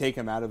take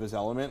him out of his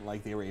element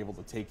like they were able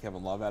to take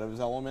Kevin Love out of his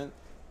element.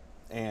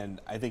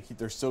 And I think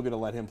they're still going to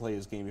let him play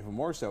his game even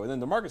more so. And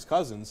then DeMarcus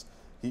Cousins,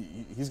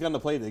 he's going to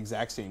play the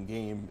exact same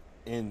game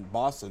in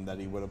Boston that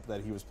he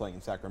was playing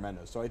in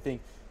Sacramento. So I think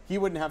he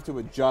wouldn't have to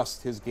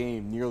adjust his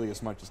game nearly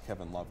as much as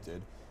Kevin Love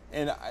did.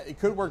 And it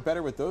could work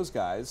better with those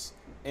guys.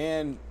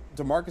 And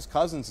DeMarcus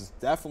Cousins is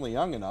definitely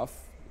young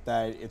enough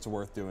that it's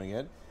worth doing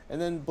it. And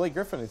then Blake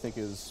Griffin, I think,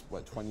 is,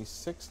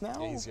 26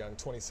 now? Yeah, he's young,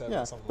 27,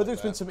 yeah, something but like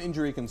there's been some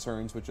injury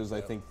concerns, which is,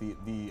 I think,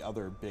 the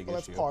other big issue.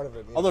 That's part of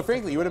it. Although,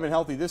 frankly, he would have been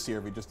healthy this year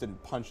if he just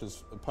didn't punch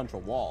a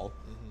wall.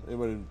 It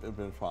would have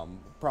been a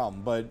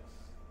problem. But,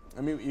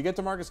 you get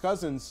DeMarcus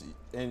Cousins,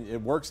 and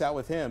it works out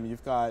with him.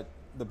 You've got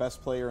the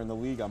best player in the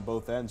league on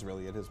both ends,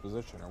 really, at his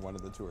position, or one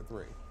of the 2 or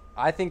 3.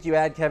 I think you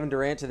add Kevin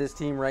Durant to this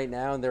team right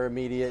now, and they're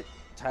immediate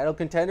title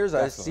contenders.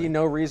 Definitely. I see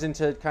no reason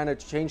to kind of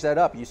change that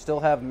up. You still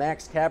have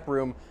max cap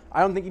room.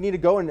 I don't think you need to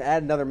go and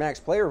add another max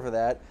player for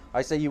that.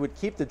 I say you would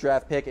keep the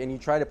draft pick and you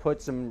try to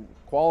put some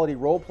quality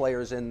role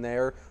players in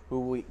there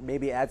who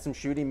maybe add some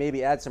shooting,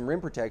 maybe add some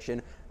rim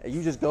protection.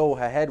 You just go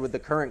ahead with the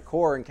current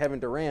core and Kevin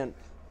Durant,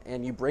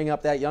 and you bring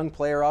up that young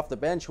player off the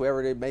bench,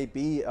 whoever it may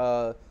be,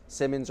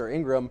 Simmons or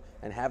Ingram,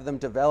 and have them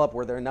develop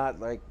where they're not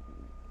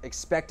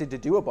expected to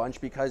do a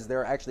bunch because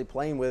they're actually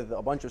playing with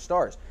a bunch of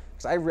stars.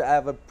 Because I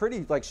have a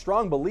pretty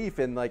strong belief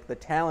in the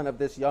talent of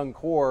this young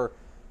core,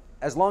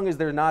 as long as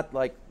they're not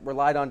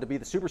relied on to be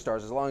the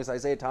superstars, as long as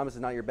Isaiah Thomas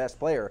is not your best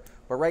player.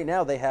 But right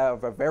now they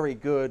have a very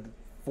good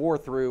 4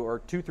 through or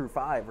 2 through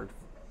 5 or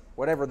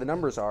whatever the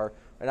numbers are.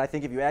 And I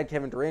think if you add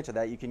Kevin Durant to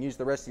that, you can use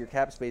the rest of your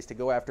cap space to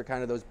go after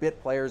kind of those bit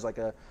players like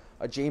a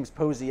James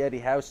Posey, Eddie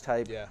House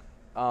type. Yeah.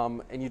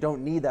 And you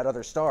don't need that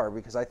other star,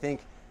 because I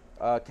think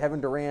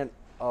Kevin Durant,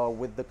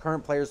 with the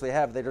current players they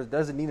have, they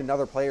doesn't need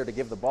another player to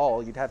give the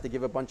ball. You'd have to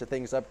give a bunch of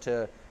things up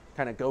to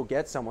kind of go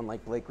get someone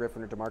like Blake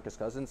Griffin or DeMarcus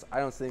Cousins. I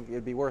don't think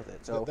it'd be worth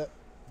it. So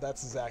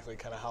that's exactly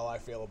kind of how I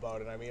feel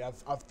about it. I mean,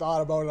 I've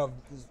thought about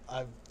it.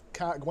 I've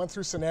kind of went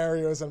through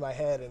scenarios in my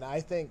head, and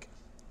I think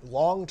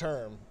long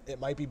term it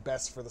might be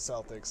best for the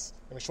Celtics,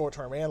 I mean short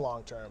term and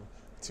long term,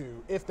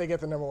 to, if they get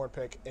the number 1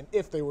 pick and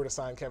if they were to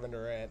sign Kevin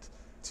Durant,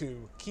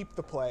 to keep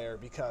the player,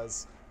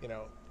 because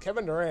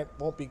Kevin Durant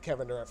won't be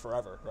Kevin Durant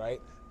forever,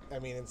 right? I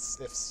mean,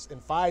 if in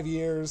 5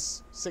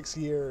 years, 6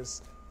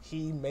 years,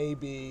 he may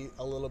be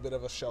a little bit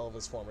of a shell of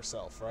his former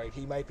self, right?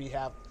 He might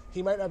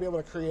not be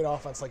able to create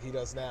offense like he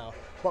does now,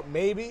 but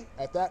maybe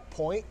at that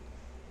point,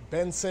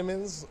 Ben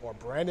Simmons or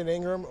Brandon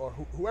Ingram or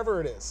whoever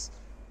it is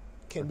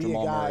can be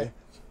Jamal a guy.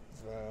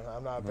 Murray.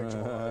 I'm not a big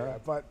Jamal Murray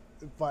guy,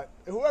 but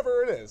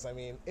whoever it is, I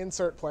mean,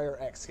 insert player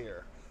X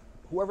here.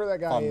 Whoever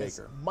that guy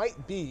is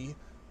might be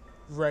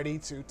ready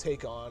to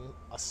take on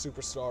a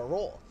superstar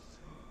role.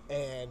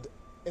 And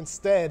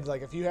instead,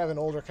 if you have an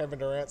older Kevin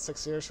Durant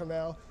 6 years from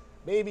now,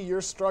 maybe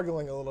you're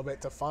struggling a little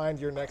bit to find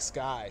your next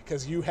guy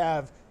because you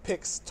have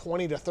picks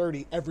 20 to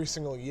 30 every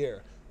single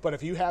year. But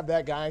if you have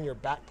that guy in your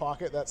back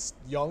pocket, that's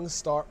young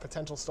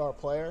potential star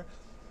player,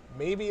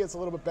 maybe it's a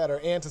little bit better.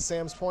 And to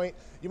Sam's point,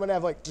 you might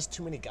have just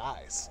too many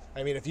guys.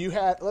 I mean, if you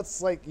had,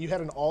 you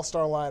had an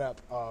all-star lineup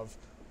of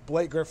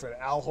Blake Griffin,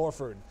 Al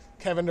Horford,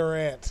 Kevin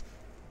Durant,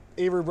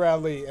 Avery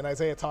Bradley, and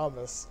Isaiah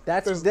Thomas.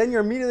 Then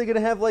you're immediately going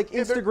to have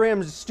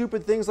Instagram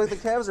stupid things like the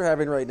Cavs are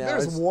having right now.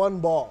 There's one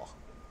ball,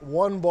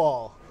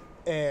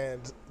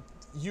 and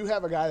you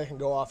have a guy that can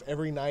go off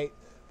every night,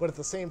 but at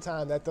the same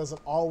time, that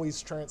doesn't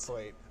always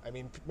translate. I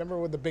mean, remember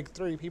with the big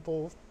three,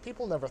 people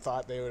never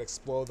thought they would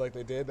explode like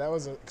they did. That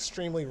was an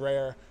extremely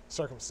rare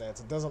circumstance.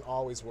 It doesn't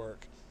always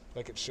work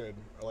like it should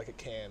or like it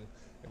can.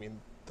 I mean,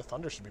 the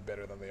Thunder should be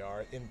better than they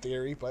are in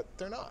theory, but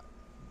they're not.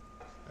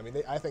 I mean,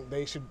 I think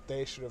they should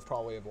have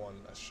probably won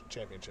a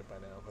championship by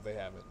now, but they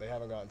haven't. They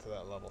haven't gotten to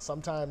that level.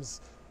 Sometimes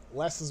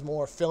less is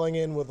more. Filling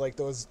in with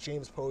those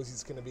James Posey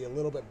is going to be a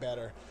little bit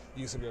better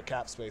use of your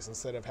cap space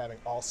instead of having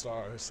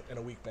all-stars and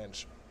a weak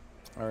bench.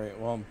 All right,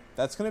 well,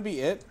 that's going to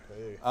be it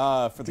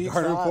for the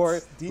Garden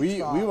Report.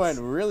 We went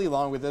really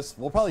long with this.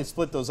 We'll probably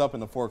split those up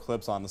into 4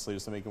 clips, honestly,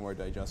 just to make it more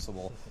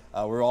digestible.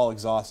 We're all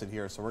exhausted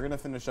here, so we're going to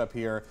finish up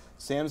here.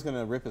 Sam's going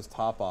to rip his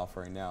top off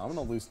right now. I'm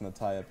going to loosen the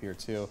tie up here,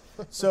 too.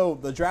 So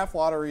the draft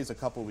lottery is a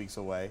couple weeks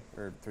away,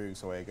 or 3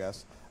 weeks away, I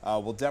guess.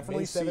 We'll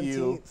definitely see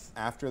you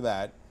after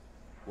that.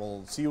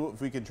 We'll see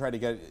if we can try to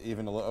get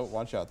even a little. Oh,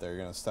 watch out there.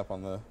 You're going to step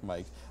on the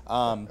mic.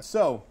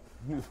 So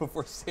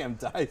before Sam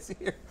dies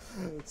here.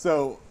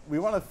 So we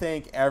want to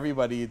thank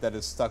everybody that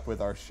has stuck with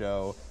our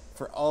show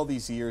for all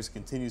these years,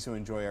 continues to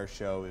enjoy our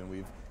show, and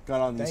we've gone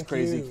on these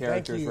crazy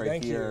characters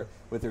right here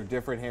with their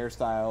different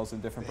hairstyles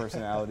and different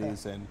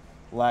personalities and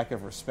lack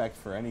of respect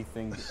for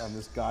anything on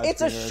this God's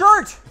It's a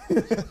shirt!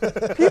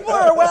 People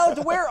are allowed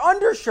to wear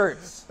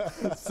undershirts.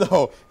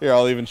 So, here,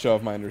 I'll even show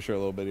off my undershirt a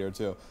little bit here,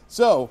 too.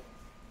 So,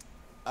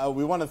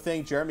 we want to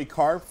thank Jeremy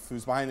Karpf,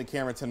 who's behind the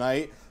camera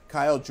tonight,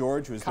 Kyle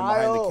George, who's been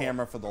behind the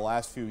camera for the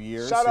last few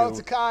years. Shout out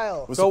to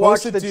Kyle. Go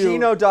watch the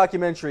Gino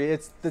documentary.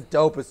 It's the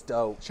dopest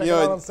dope. Check it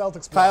out on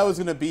Celtics. Kyle was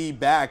going to be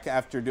back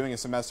after doing a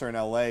semester in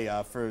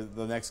LA for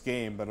the next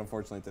game, but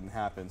unfortunately it didn't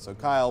happen. So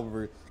Kyle,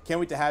 we can't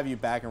wait to have you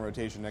back in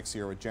rotation next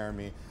year with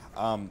Jeremy.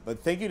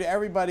 But thank you to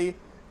everybody.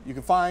 You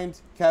can find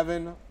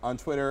Kevin on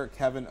Twitter,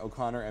 Kevin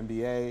O'Connor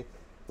NBA.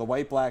 The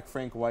White Black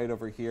Frank White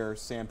over here,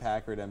 Sam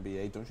Packard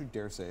NBA. Don't you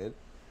dare say it.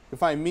 You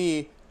can find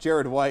me,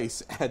 Jared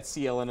Weiss, at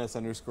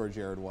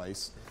CLNS_Jared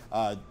Weiss.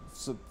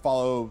 So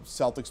follow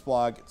Celtics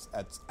Blog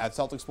at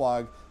Celtics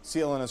Blog,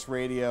 CLNS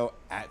Radio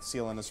at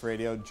CLNS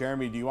Radio.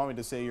 Jeremy, do you want me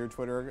to say your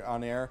Twitter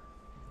on air?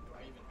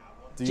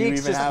 Do you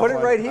even have put it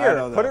right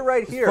here. Put it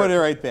right here. Put it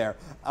right there.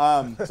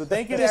 So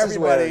thank you to everybody. This is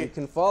where you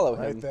can follow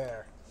him. Right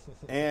there.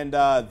 And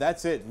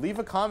that's it. Leave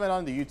a comment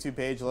on the YouTube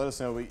page. Let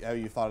us know how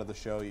you thought of the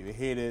show. You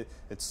hate it,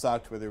 it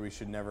sucked, whether we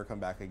should never come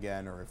back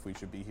again or if we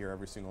should be here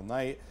every single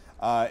night.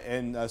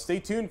 And stay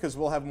tuned because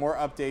we'll have more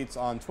updates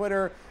on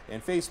Twitter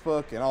and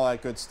Facebook and all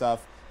that good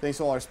stuff. Thanks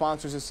to all our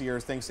sponsors this year.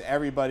 Thanks to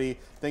everybody.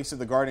 Thanks to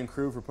the Garden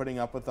crew for putting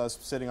up with us,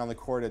 sitting on the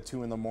court at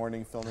 2 in the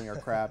morning filming our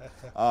crap.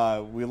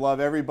 We love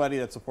everybody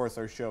that supports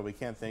our show. We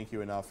can't thank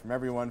you enough. From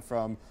everyone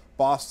from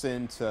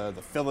Boston to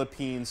the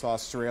Philippines,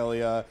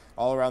 Australia,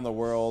 all around the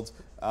world.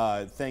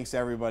 Thanks to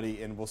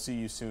everybody, and we'll see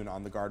you soon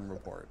on the Garden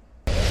Report.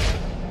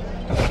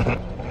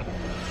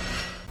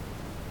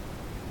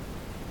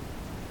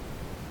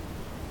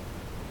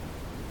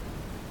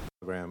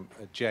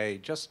 Jay,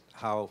 just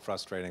how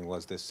frustrating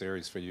was this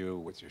series for you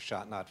with your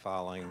shot not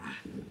fouling,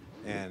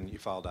 and you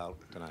fouled out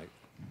tonight?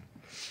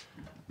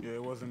 Yeah,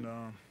 it wasn't.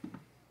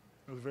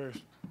 It was a very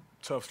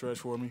tough stretch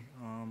for me.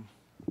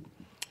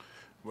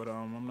 But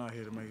I'm not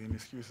here to make any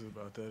excuses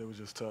about that. It was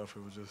just tough.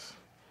 It was just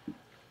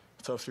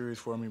a tough series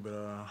for me.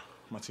 But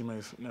my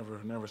teammates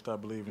never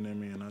stopped believing in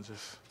me, and I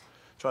just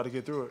tried to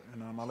get through it.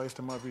 And I laced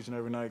them up each and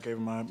every night, gave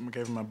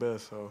them my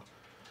best, so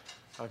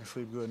I can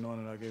sleep good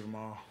knowing that I gave them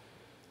all.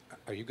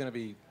 Are you going to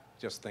be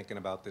just thinking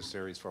about this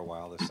series for a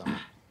while this summer?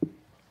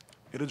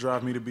 It'll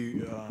drive me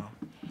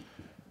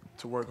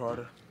to work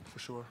harder, for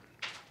sure.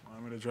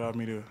 It'll drive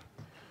me to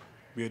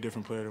be a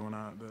different player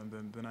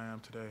than I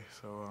am today.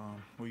 So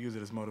we'll use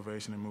it as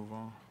motivation and move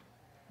on.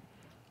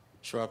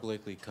 Sherrod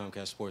Blakely,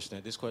 Comcast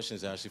Sportsnet. This question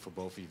is actually for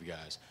both of you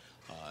guys.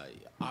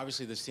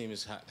 Obviously, this team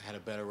has had a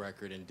better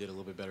record and did a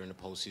little bit better in the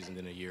postseason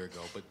than a year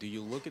ago. But do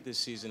you look at this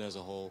season as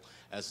a whole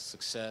as a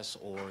success,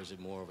 or is it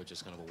more of a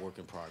just kind of a work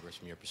in progress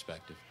from your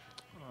perspective?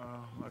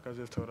 Like I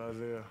just told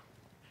Isaiah,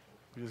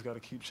 we just got to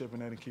keep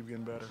chipping at and keep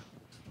getting better.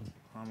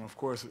 Of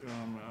course,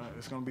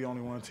 it's going to be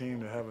only one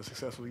team to have a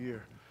successful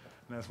year,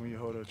 and that's when you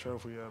hold a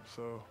trophy up.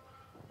 So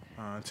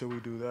until we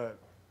do that,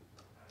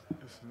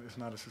 it's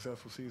not a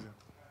successful season.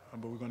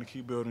 But we're going to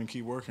keep building and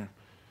keep working.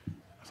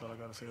 That's all I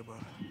got to say about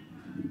it.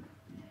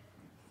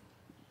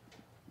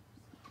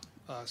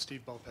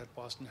 Steve Bulpett,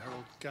 Boston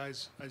Herald.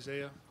 Guys,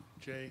 Isaiah,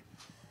 Jay,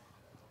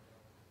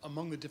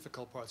 among the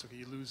difficult parts, okay,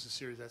 you lose the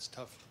series, that's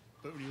tough.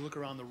 But when you look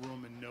around the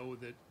room and know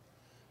that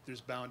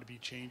there's bound to be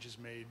changes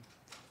made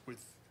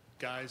with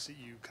guys that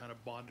you kind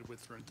of bonded with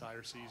for an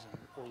entire season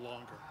or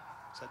longer,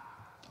 is that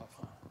tough?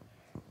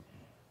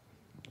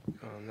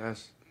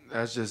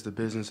 That's just the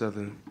business of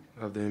the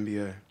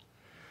NBA.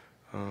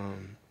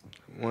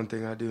 One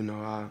thing I do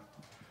know,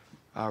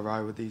 I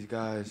ride with these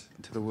guys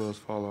till the wheels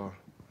fall off.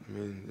 I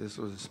mean, this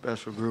was a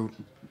special group.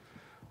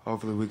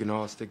 Hopefully we can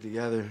all stick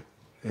together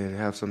and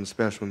have something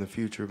special in the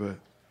future. But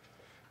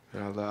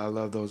I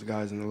love those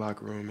guys in the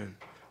locker room, and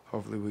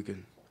hopefully we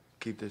can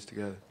keep this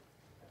together.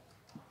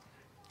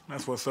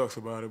 That's what sucks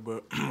about it.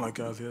 But like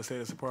Isaiah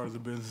said, it's a part of the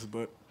business.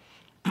 But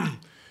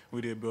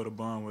we did build a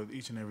bond with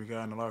each and every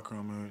guy in the locker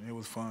room, and it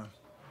was fun.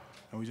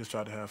 And we just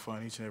tried to have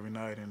fun each and every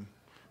night. And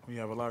when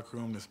you have a locker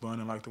room that's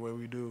bonding like the way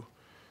we do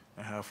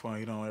and have fun,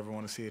 you don't ever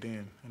want to see it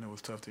end. And it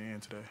was tough to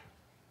end today.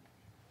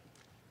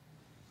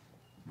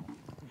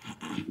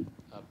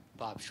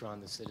 Bob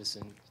Schron, The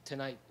Citizen.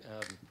 Tonight,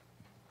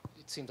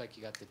 it seemed like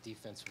you got the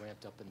defense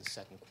ramped up in the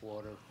second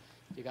quarter.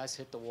 You guys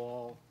hit the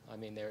wall. I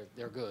mean,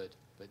 they're good,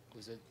 but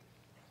was it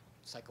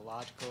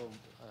psychological,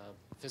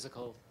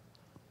 physical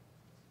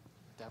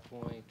at that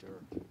point,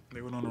 or?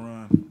 They went on the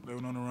run. They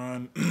went on the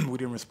run. We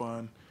didn't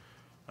respond,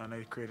 and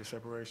they created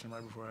separation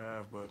right before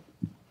half. But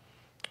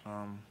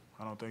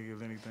I don't think it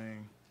was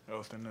anything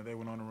else than that they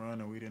went on the run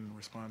and we didn't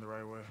respond the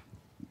right way.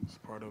 It's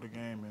part of the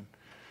game, and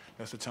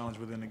that's the challenge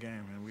within the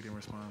game, and we didn't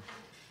respond.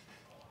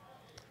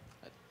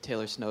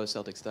 Taylor Snow,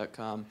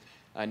 Celtics.com.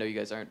 I know you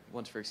guys aren't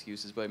ones for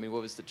excuses, but I mean,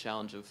 what was the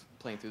challenge of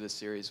playing through this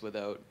series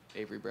without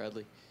Avery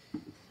Bradley?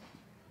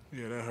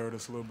 Yeah, that hurt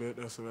us a little bit.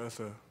 That's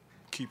a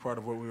key part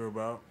of what we were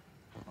about.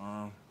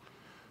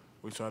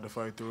 We tried to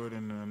fight through it,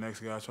 and the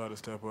next guy tried to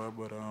step up.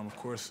 But, of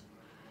course,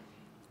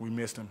 we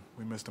missed him.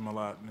 We missed him a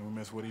lot, and we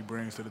missed what he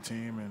brings to the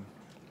team. And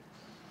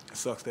it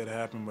sucks that it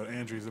happened, but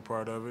injury's a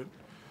part of it.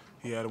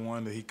 He had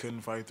one that he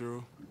couldn't fight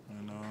through,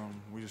 and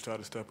we just tried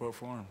to step up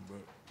for him.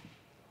 But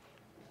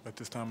at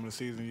this time of the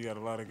season, you got a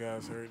lot of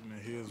guys hurt,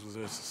 and his was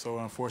just so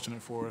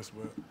unfortunate for us,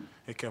 but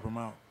it kept him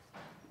out,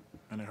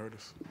 and it hurt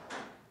us.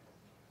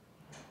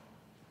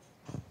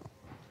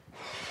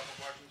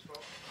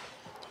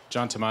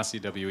 John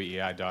Tomasi,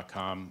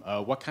 WEEI.com.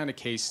 What kind of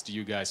case do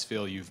you guys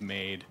feel you've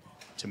made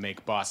to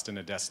make Boston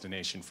a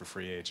destination for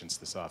free agents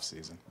this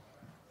offseason?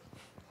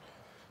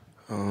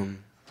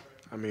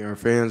 I mean, our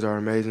fans are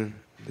amazing.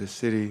 This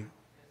city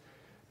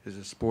is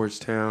a sports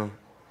town.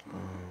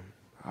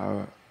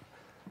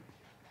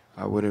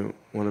 I wouldn't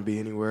want to be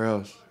anywhere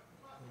else.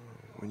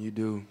 When you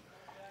do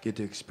get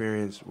to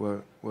experience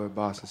what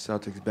Boston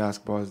Celtics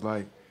basketball is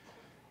like,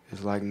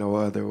 it's like no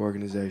other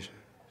organization.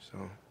 So,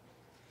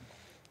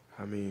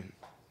 I mean,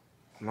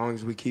 as long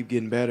as we keep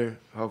getting better,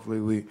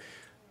 hopefully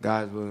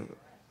guys will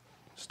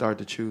start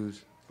to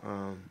choose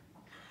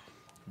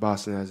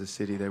Boston as a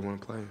city they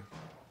want to play in.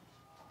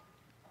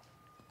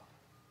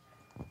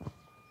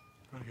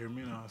 You hear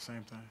me now,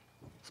 same thing.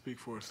 Speak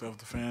for itself.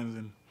 The fans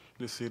in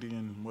this city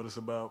and what it's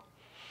about.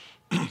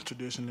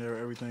 Tradition there,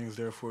 everything is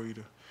there for you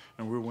to,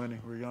 and we're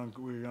winning. We're a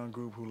young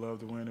group who love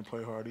to win and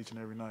play hard each and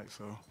every night.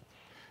 So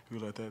we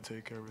let that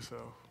take care of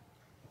itself.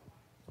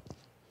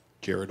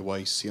 Jared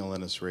Weiss,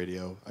 CLNS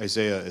Radio.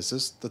 Isaiah, is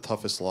this the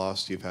toughest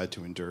loss you've had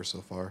to endure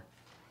so far?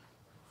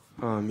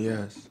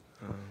 Yes.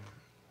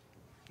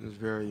 It was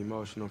very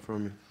emotional for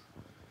me,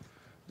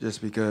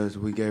 just because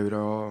we gave it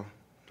our all.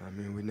 I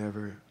mean, we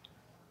never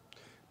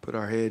put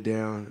our head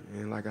down,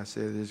 and like I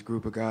said, this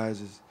group of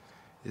guys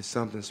is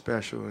something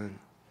special, and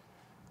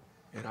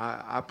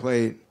I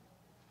played.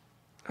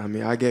 I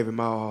mean, I gave it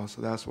my all,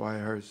 so that's why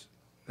it hurts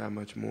that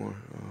much more.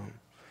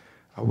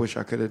 I wish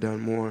I could have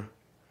done more,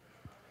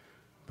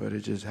 but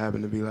it just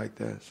happened to be like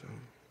that. So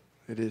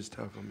it is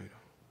tough on me,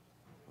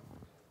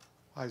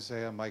 though.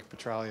 Isaiah, Mike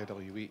Petralia,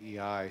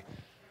 WEEI.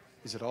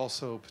 Is it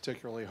also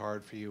particularly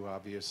hard for you,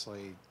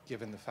 obviously,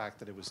 given the fact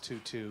that it was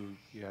 2-2,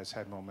 you guys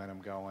had momentum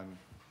going,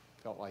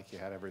 felt like you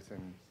had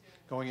everything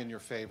going in your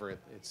favor? It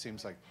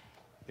seems like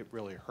it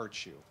really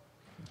hurts you.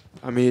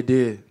 I mean, it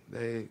did.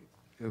 It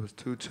was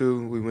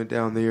 2-2. We went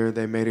down there.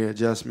 They made an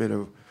adjustment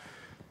of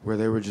where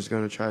they were just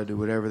going to try to do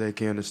whatever they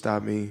can to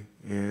stop me.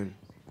 And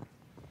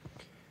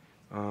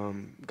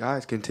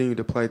guys continue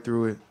to play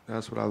through it.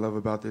 That's what I love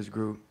about this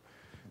group.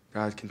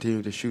 Guys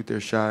continue to shoot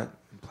their shot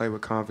and play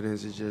with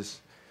confidence. It's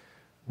just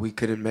we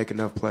couldn't make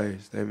enough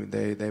plays.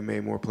 They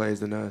made more plays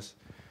than us.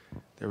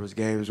 There was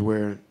games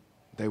where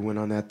they went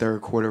on that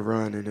third quarter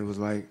run, and it was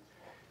like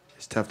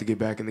it's tough to get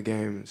back in the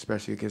game,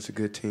 especially against a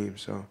good team.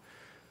 So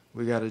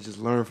we got to just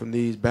learn from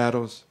these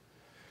battles,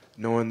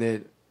 knowing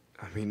that,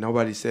 I mean,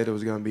 nobody said it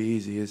was going to be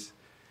easy.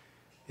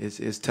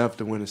 It's tough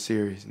to win a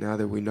series. Now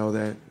that we know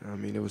that, I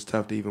mean, it was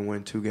tough to even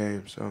win 2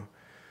 games. So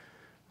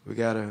we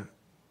got to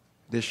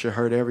 – this should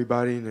hurt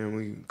everybody, and then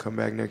we can come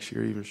back next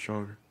year even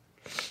stronger.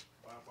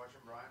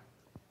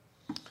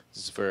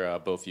 This is for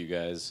both of you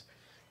guys,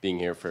 being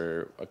here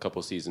for a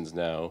couple seasons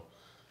now,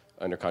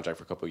 under contract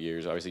for a couple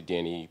years. Obviously,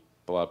 Danny,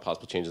 a lot of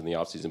possible changes in the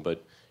offseason,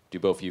 but do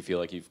both of you feel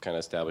like you've kind of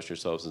established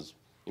yourselves as,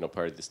 you know,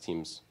 part of this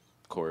team's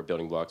core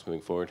building blocks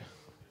moving forward?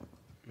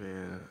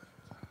 Man,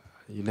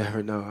 you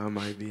never know. I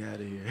might be out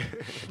of here.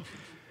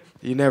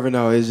 You never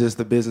know. It's just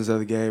the business of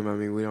the game. I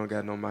mean, we don't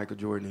got no Michael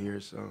Jordan here,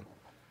 so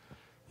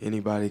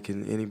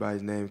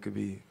anybody's name could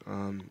be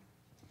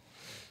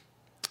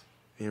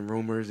in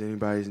rumors.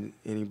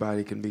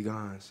 Anybody can be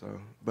gone. So,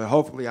 but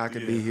hopefully I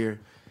can be here.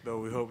 No,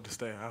 we hope to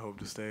stay. I hope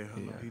to stay.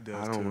 He does.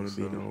 I don't want to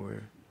be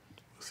nowhere.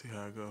 We'll see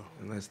how it goes.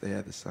 Unless they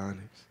had the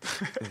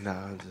Sonics.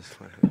 Nah, I'm just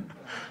playing.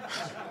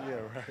 Yeah,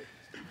 right.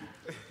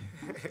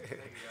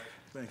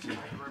 Thank you.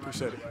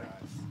 Appreciate it.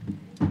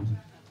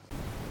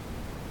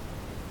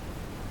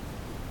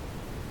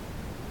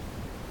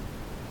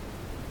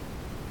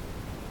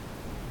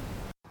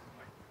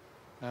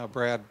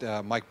 Brad,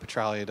 Mike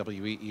Petralia,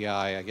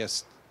 WEEI. I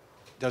guess,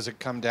 does it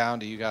come down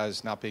to you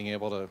guys not being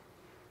able to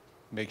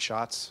make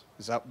shots?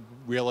 Is that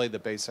really the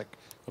basic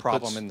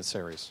problem in the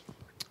series?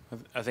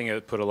 I think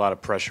it put a lot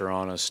of pressure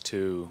on us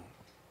to,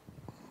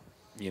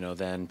 you know,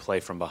 then play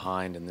from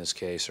behind in this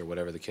case or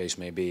whatever the case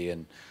may be,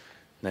 and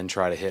then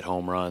try to hit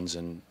home runs.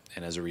 And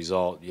as a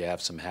result, you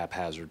have some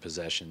haphazard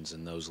possessions,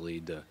 and those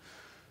lead to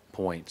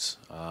points.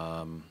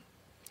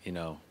 You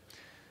know,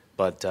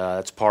 but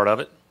that's part of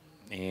it,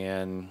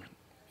 and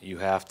you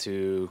have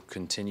to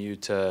continue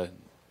to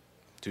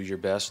do your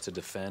best to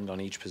defend on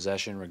each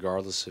possession,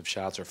 regardless if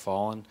shots are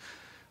falling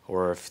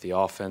or if the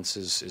offense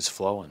is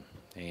flowing.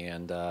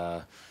 And,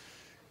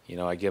 you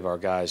know, I give our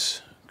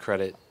guys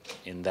credit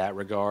in that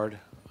regard,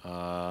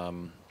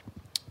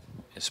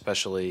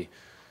 especially,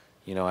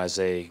 you know, as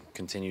they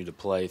continue to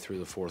play through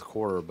the fourth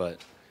quarter.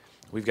 But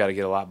we've got to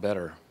get a lot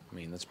better. I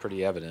mean, that's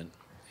pretty evident.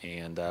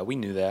 And we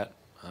knew that.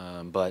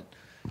 But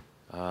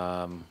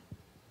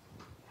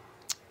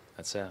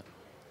that's that.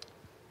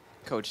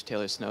 Coach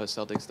Taylor Snow,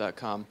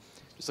 Celtics.com.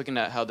 Just looking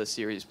at how the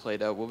series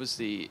played out, what was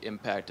the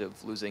impact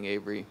of losing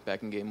Avery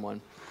back in Game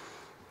 1?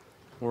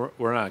 We're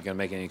not going to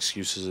make any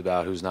excuses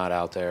about who's not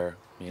out there.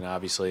 I mean,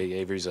 obviously,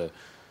 Avery's a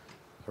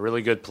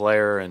really good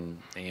player, and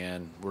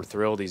we're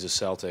thrilled he's a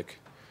Celtic.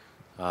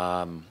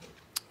 But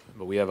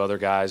we have other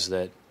guys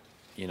that,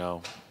 you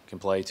know, can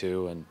play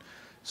too, and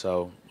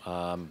so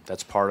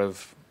that's part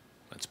of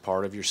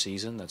your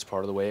season. That's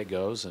part of the way it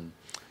goes, and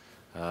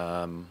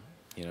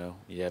you know,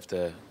 you have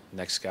to.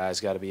 Next guy's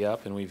got to be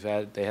up, and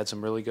they had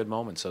some really good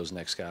moments, those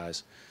next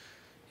guys,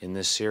 in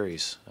this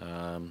series,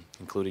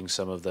 including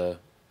some of the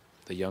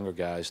younger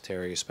guys,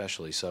 Terry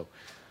especially. So,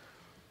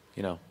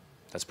 you know,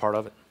 that's part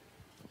of it.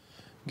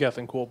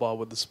 Gethin Coolball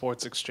with the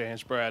Sports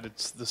Exchange. Brad,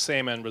 it's the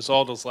same end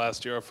result as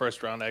last year, a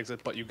first-round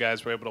exit, but you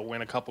guys were able to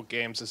win a couple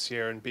games this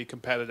year and be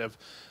competitive.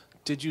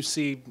 Did you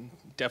see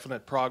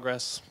definite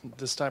progress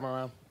this time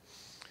around?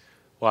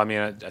 Well, I mean,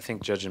 I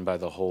think judging by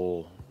the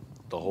whole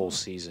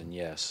season,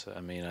 yes.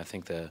 I mean, I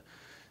think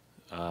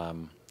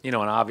you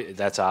know, and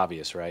that's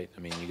obvious, right? I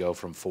mean, you go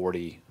from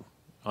 40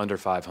 under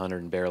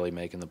 500 and barely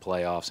making the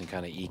playoffs and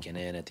kind of eking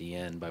in at the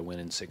end by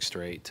winning 6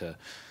 straight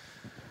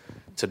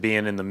to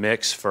being in the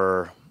mix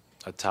for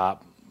a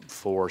top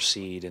 4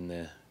 seed in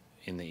the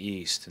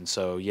East. And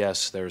so,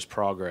 yes, there's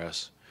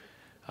progress.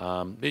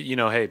 But, you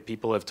know, hey,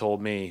 people have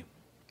told me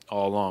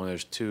all along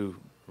there's 2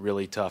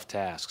 really tough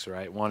tasks,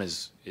 right? One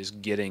is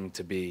getting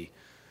to be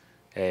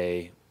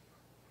a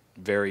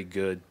very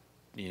good,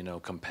 you know,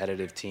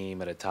 competitive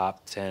team at a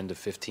top 10 to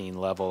 15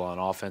 level on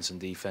offense and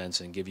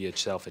defense and give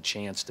yourself a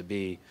chance to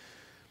be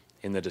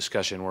in the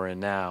discussion we're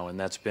in now. And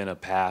that's been a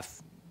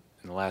path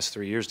in the last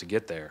 3 years to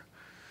get there.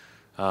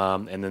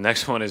 And the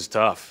next one is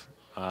tough.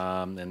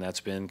 And that's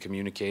been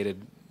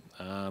communicated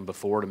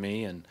before to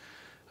me. And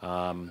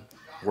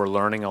we're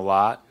learning a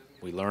lot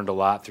We learned a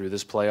lot through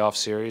this playoff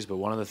series, but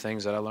one of the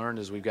things that I learned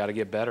is we've got to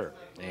get better.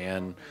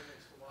 And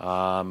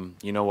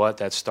you know what?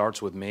 That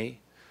starts with me.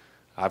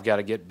 I've got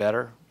to get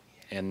better.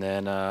 And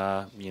then,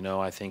 you know,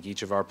 I think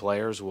each of our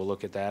players will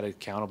look at that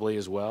accountably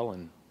as well,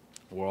 and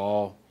we're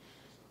all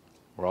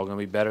going to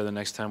be better the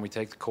next time we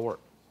take the court.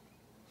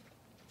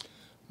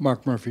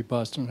 Mark Murphy,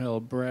 Boston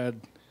Herald.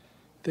 Brad,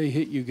 they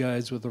hit you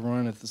guys with a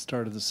run at the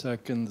start of the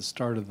second, the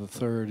start of the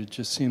third. It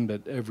just seemed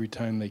that every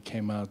time they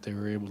came out, they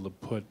were able to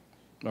put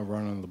a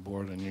run on the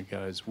board on you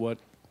guys. What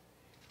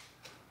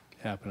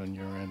happened on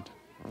your end?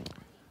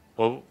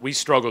 Well, we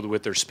struggled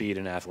with their speed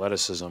and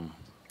athleticism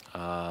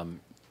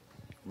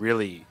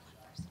really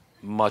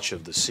much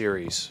of the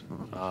series,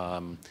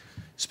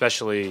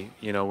 especially,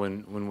 you know,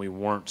 when we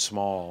weren't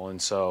small.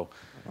 And so,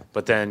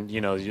 but then,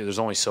 you know, there's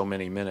only so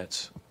many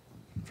minutes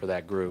for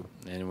that group.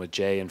 And with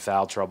Jay in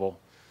foul trouble,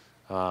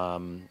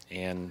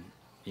 and,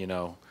 you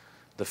know,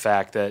 the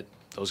fact that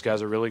those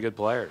guys are really good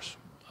players.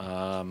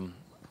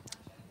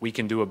 We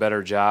can do a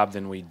better job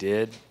than we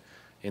did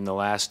in the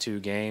last 2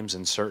 games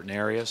in certain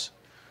areas.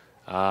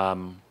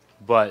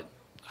 But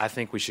I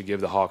think we should give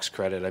the Hawks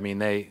credit. I mean,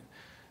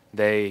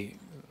 they're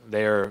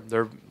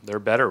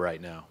better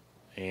right now.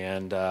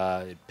 And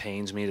it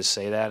pains me to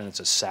say that, and it's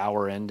a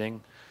sour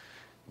ending.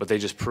 But they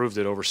just proved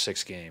it over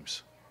 6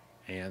 games.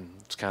 And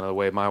it's kind of the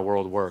way my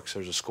world works.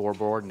 There's a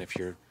scoreboard, and if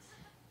you're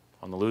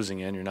on the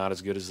losing end, you're not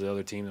as good as the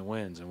other team that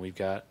wins. And we've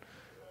got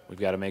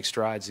to make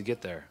strides to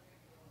get there.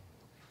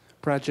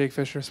 Brad, Jake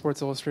Fisher,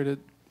 Sports Illustrated.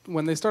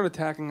 When they start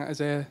attacking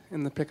Isaiah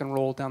in the pick and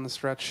roll down the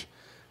stretch,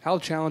 how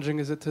challenging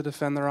is it to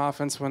defend their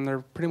offense when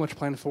they're pretty much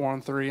playing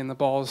 4-on-3 and the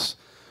ball's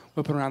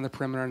whipping around the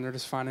perimeter and they're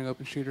just finding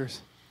open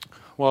shooters?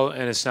 Well,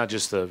 and it's not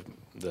just the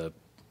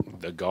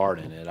guard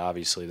in it.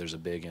 Obviously, there's a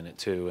big in it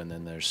too, and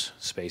then there's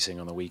spacing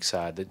on the weak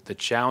side. The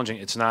challenging,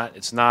 it's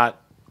not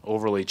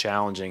overly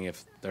challenging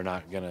if they're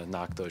not going to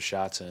knock those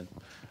shots in,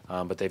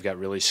 but they've got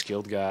really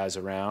skilled guys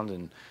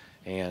around,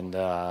 and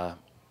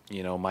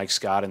you know, Mike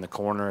Scott in the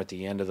corner at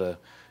the end of the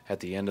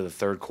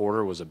third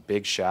quarter was a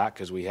big shot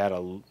because we had I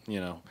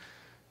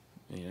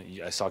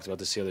talked about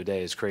this the other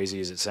day. As crazy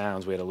as it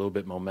sounds, we had a little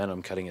bit of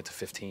momentum cutting it to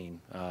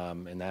 15,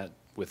 and that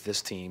with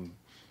this team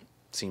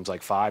seems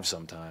like 5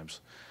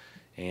 sometimes.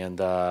 And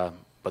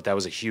but that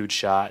was a huge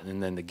shot,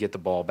 and then to get the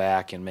ball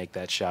back and make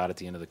that shot at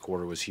the end of the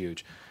quarter was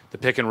huge. The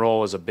pick and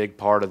roll is a big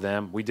part of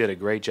them. We did a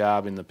great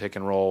job in the pick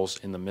and rolls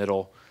in the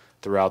middle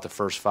throughout the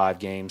first 5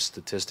 games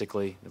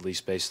statistically, at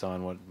least based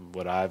on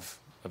what I've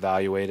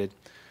evaluated.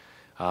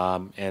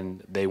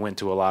 And they went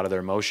to a lot of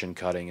their motion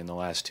cutting in the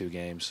last 2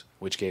 games,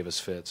 which gave us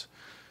fits.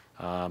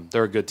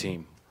 They're a good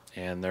team,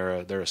 and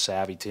they're a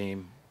savvy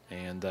team,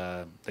 and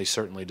they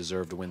certainly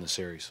deserve to win the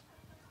series.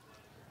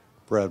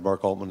 Brad,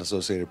 Mark Altman,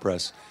 Associated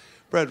Press.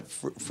 Brad,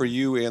 for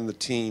you and the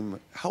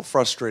team, how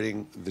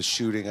frustrating the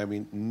shooting? I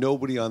mean,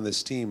 nobody on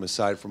this team,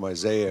 aside from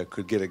Isaiah,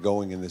 could get it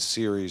going in this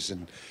series.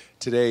 And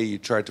today you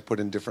tried to put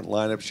in different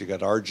lineups. You got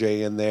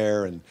RJ in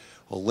there, and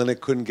Olynyk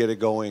couldn't get it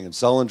going, and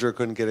Sullinger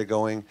couldn't get it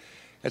going.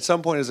 At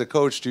some point as a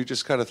coach, do you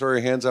just kind of throw your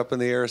hands up in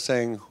the air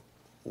saying,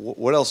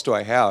 what else do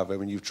I have? I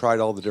mean, you've tried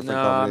all the different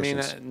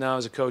combinations. No,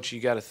 as a coach, you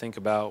got to think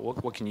about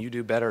what can you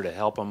do better to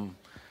help them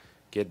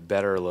get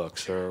better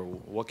looks, or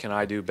what can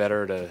I do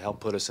better to help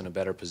put us in a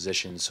better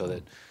position so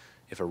that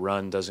if a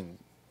run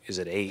is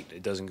at 8,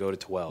 it doesn't go to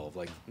 12.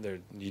 Like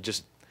you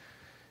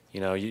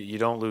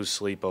don't lose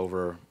sleep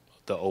over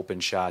the open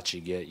shots you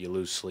get. You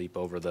lose sleep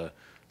over the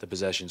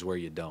possessions where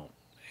you don't.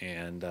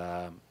 And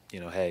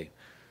hey,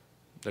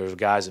 there's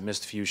guys that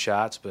missed a few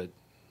shots, but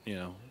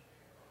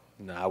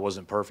I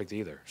wasn't perfect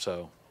either.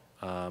 So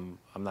I'm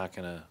not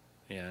gonna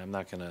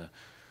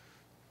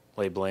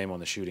lay blame on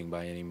the shooting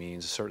by any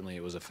means. Certainly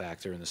it was a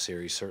factor in the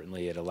series.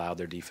 Certainly it allowed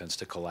their defense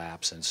to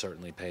collapse, and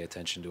certainly pay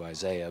attention to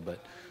Isaiah. But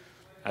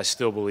I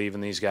still believe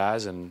in these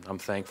guys, and I'm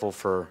thankful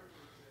for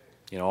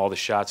all the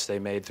shots they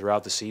made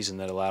throughout the season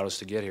that allowed us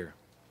to get here.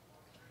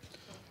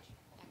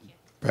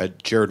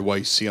 Brad, Jared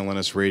Weiss,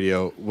 CLNS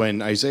Radio.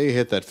 When Isaiah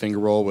hit that finger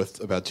roll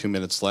with about 2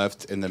 minutes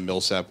left and then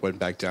Millsap went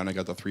back down and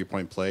got the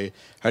 3-point play,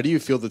 how do you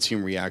feel the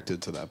team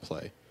reacted to that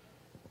play?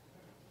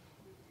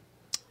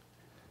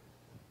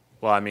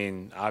 Well, I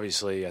mean,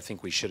 obviously, I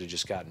think we should have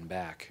just gotten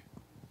back.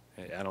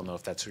 I don't know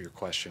if that's your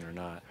question or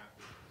not.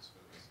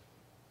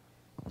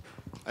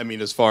 I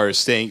mean, as far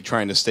as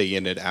trying to stay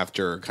in it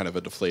after kind of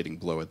a deflating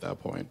blow at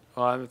that point.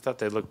 Well, I thought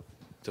they looked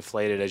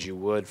deflated as you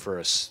would for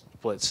a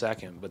split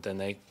second, but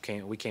then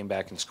we came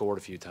back and scored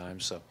a few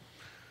times. So,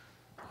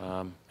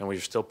 and we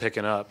were still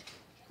picking up.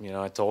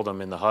 I told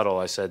them in the huddle,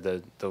 I said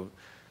the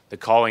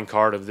calling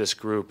card of this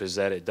group is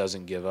that it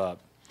doesn't give up,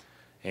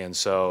 and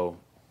so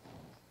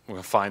we're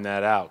gonna find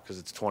that out because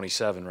it's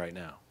 27 right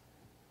now,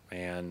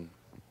 and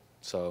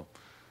so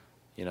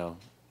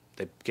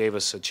they gave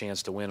us a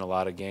chance to win a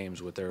lot of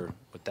games with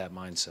that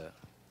mindset.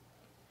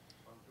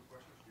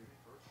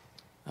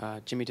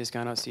 Jimmy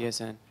Toscano,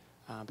 CSN.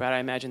 Brad, I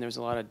imagine there was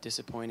a lot of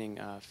disappointing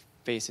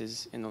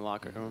faces in the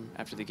locker room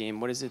after the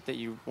game. What is it that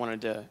you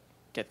wanted to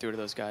get through to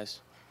those guys?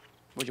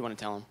 What did you want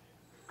to tell them?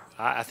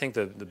 I think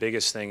the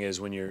biggest thing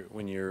is when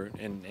you're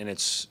and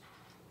it's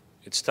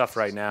tough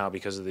right now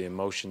because of the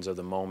emotions of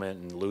the moment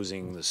and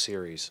losing the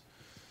series,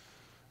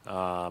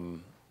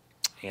 and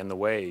the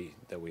way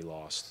that we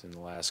lost in the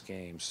last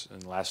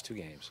two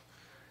games.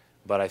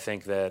 But I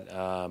think that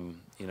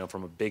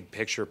from a big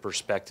picture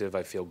perspective,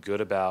 I feel good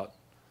about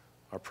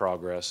our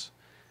progress.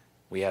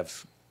 We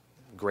have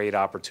great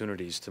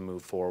opportunities to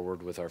move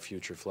forward with our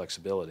future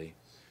flexibility,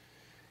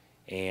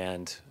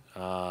 and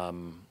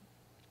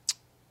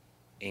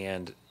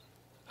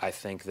I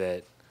think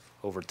that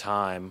over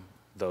time,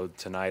 though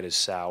tonight is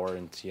sour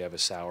and you have a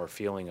sour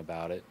feeling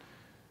about it,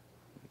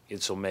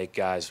 it will make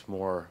guys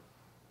more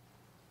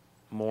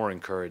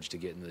encouraged to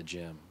get in the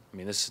gym. I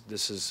mean, this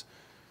is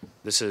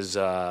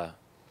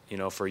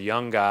for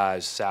young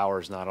guys, sour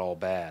is not all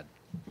bad,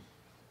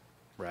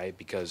 right?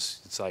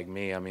 Because it's like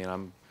me. I mean,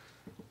 I'm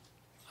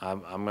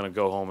going to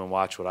go home and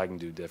watch what I can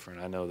do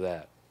different. I know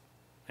that,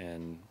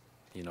 and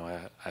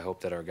I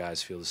hope that our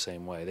guys feel the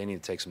same way. They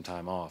need to take some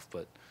time off,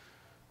 but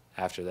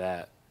after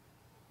that,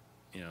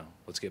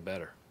 let's get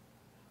better.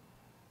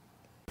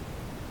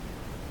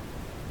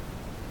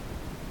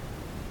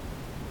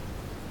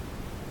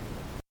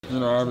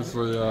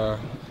 Obviously,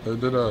 they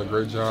did a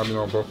great job,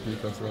 both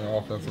defensively and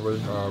offensively.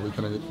 We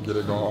couldn't get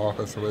it going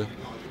offensively,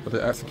 but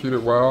they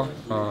executed well.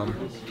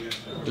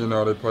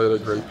 They played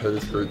at a great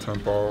pace, great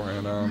tempo,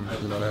 and,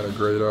 they had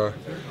a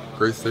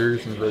great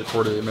series and great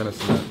 48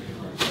 minutes in it. You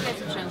guys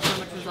have shown so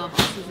much resolve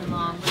all season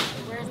long, but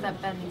where has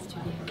that been these 2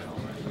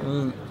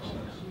 games?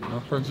 My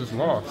friends just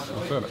lost.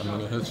 That's it.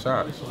 They hit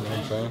shots. You know what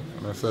I'm saying?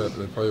 And that's it.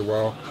 They played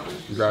well.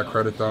 You got to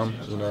credit them.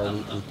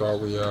 We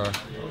thought we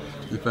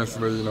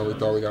defensively, we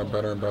thought we got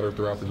better and better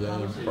throughout the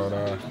game. But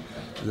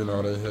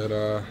they hit.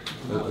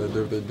 They did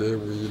what they did.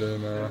 We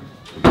didn't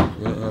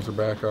answer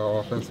back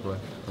offensively.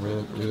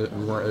 We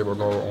weren't able to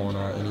go on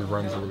any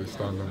runs that really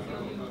stunned them.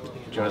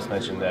 Jonas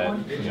mentioned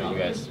that you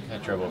guys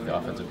had trouble with the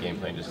offensive game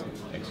plan, just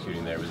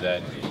executing there. Was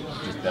that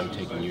just them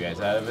taking you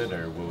guys out of it,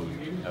 or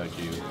how would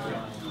you?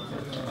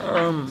 I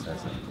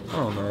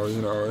don't know.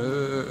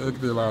 It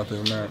could be a lot of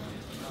things, Matt.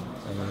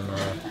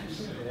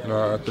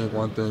 I think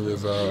one thing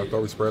is I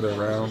thought we spread it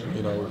around.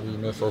 We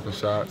missed open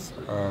shots.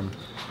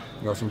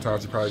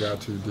 Sometimes you probably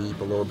got too deep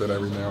a little bit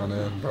every now and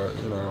then, but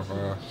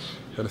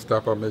had to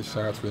step up, make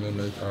shots. We didn't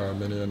make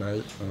many a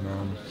night,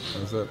 and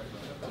that's it.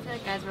 I feel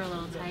like guys were a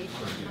little tight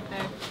out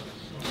there.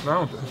 No, I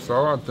don't think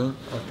so. I think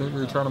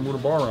we were trying to move the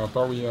ball around. I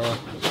thought we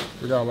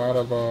got a lot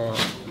of.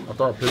 I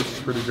thought our pace was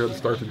pretty good to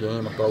start the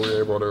game. I thought we were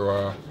able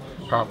to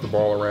pop the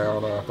ball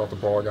around. I thought the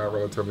ball got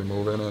relatively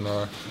moving, and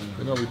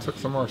we took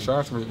some more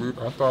shots. I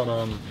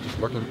thought just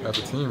looking at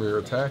the team, we were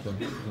attacking.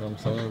 You know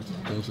what I'm saying?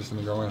 Things just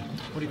didn't go in.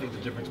 What do you think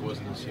the difference was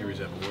in the series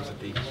ever? Was it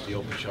the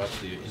open shots,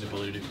 the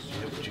inability to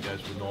hit what you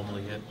guys would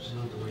normally hit?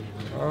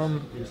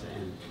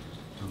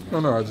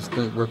 No, I just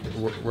think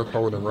with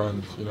holding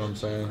runs, you know what I'm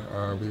saying?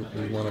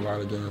 We won a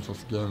lot of games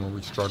once again when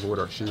we struggle with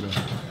our shooting.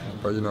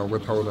 But,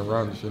 with holding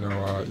runs, even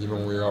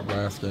when we were up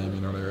last game,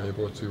 they were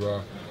able to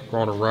go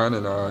on a run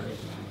and,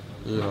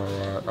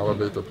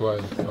 elevate the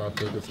play. So I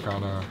think it's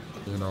kind of,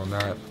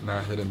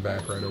 not hitting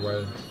back right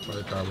away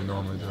like we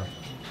normally do.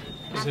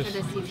 After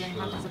this season,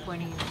 how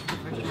disappointing is the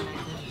first round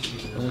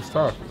exit? And it's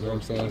tough, you know what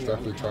I'm saying? It's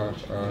definitely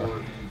tough.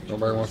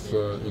 Nobody wants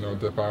to,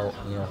 dip out,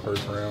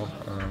 first round.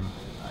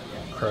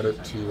 Credit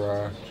to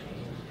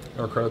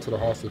the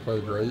Hawks. They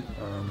played great.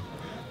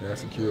 They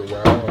executed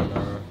well,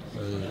 and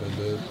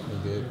they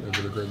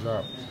did a great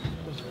job.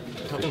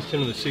 Coming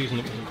into the season,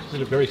 it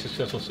was a very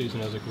successful season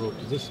as a group.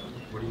 Does this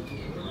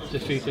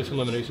defeat, this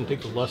elimination,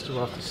 take the luster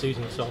off the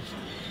season itself?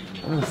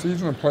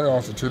 Season and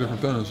playoffs are two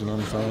different things. You know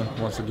what I'm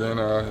saying? Once again,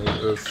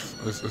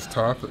 it's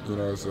tough.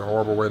 It's a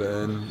horrible way to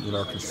end.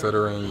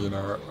 Considering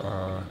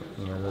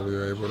what we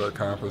were able to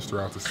accomplish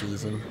throughout the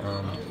season.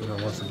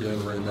 Once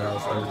again, right now,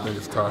 everything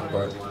is tough.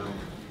 But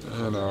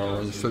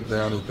when you sit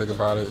down and you think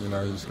about it,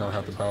 you're just gonna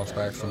have to bounce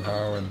back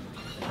somehow, and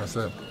that's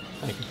it.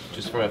 Thank you.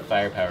 Just from a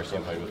firepower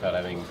standpoint, without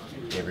having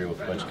Avery with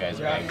a bunch of guys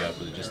banged up,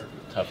 was it just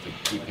tough to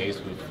keep pace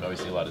with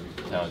obviously a lot of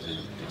talented,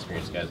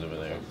 experienced guys over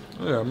there?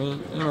 Yeah,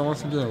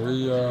 once again,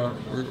 we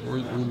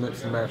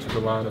mix and match with the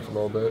lineup a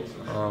little bit.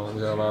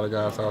 We had a lot of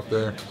guys out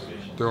there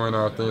doing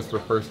things for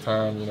the first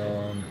time,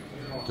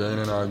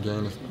 gaining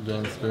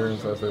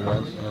experience as they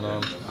went.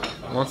 And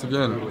once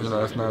again,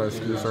 it's not an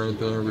excuse or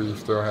anything. We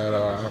still had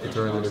an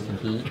opportunity to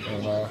compete,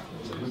 and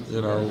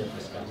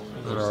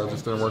it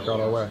just didn't work out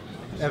our way.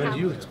 Evan, do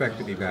you expect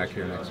to be back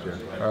here next year?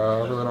 I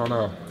really don't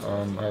know.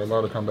 I would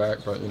love to come back,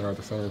 but at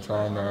the same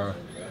time, a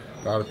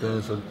lot of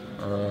things are,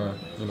 a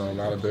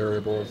lot of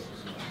variables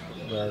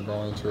that are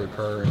going to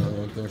occur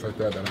and things like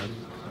that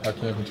I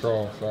can't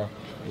control. So,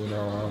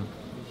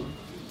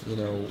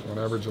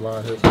 whenever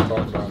July hits, we'll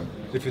talk about it.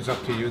 If it's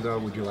up to you, though,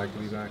 would you like to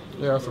be back?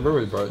 Yeah,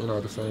 absolutely. But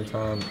at the same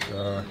time,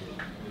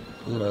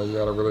 you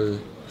got to really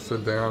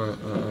sit down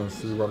and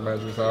see what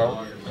measures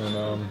out,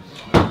 and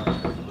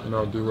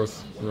do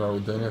what's,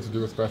 Danny has to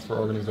do what's best for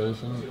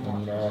organization,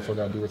 and I also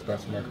got to do what's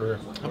best for my career.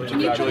 What are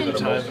the factors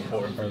that are most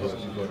important for you?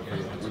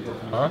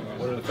 Huh?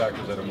 What are the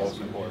factors that are most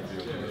important for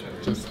you?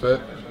 Just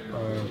fit,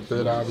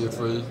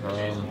 obviously,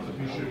 and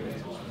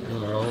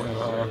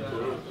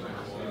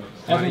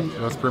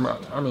that's pretty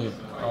much. I mean,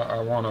 I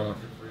want to,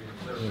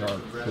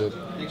 get,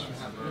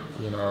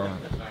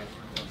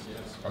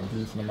 a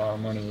decent amount of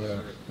money, you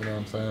know what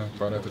I'm saying?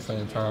 But at the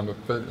same time, the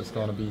fit is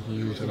going to be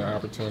huge, and the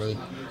opportunity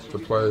to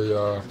play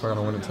on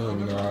a winning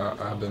team.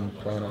 I've been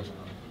playing on,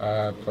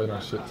 I played on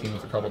shit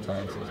teams a couple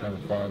times, so it's never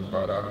fun.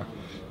 But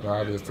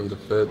obviously, the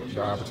fit,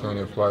 the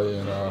opportunity to play,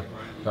 and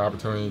the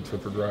opportunity to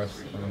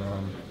progress, and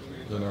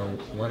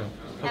winning.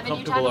 Evan,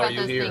 you talk about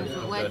those things.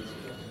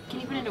 Can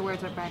you put into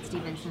words what Brad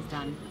Stevens has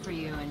done for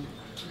you in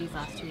these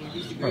last 2 years?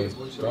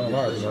 He's done a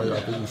lot.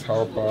 I think he's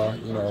helped,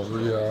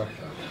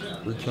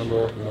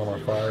 rekindle, my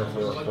fire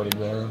for the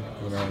game.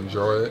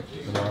 Enjoy it.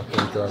 I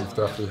think he's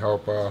definitely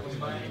helped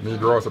me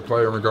grow as a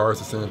player in regards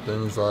to seeing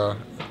things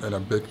in a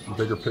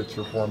bigger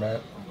picture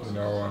format.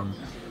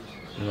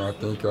 I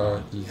think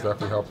he's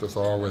definitely helped us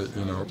all with,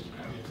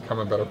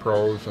 becoming better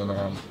pros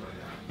and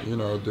doing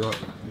the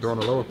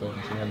little things, you know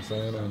what I'm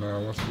saying? And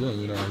once again,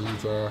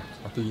 he's, I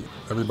think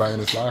everybody in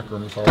this locker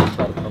room is always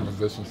trying to come in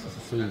positions to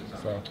succeed.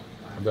 So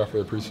I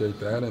definitely appreciate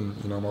that.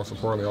 And, most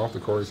importantly, off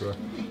the court, he's a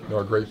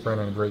great friend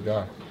and a great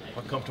guy.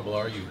 How comfortable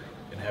are you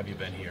and have you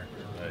been here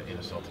in a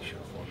Celtics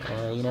uniform?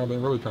 I've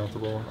been really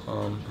comfortable.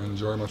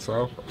 Enjoy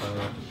myself.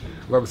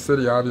 Love the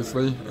city,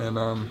 obviously, and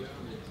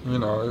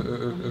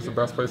it's the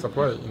best place I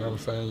play. You know what I'm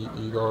saying?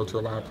 You go to a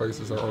lot of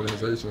places or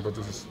organizations, but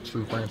this is a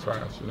true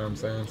franchise. You know what I'm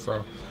saying?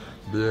 So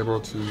be able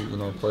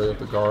to play at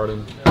the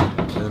Garden,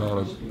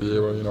 to be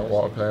able to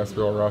walk past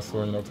Bill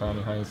Russell,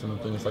 Tommy Heinsohn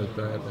and things like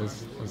that.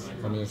 It's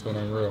been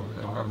unreal,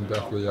 and I'm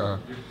definitely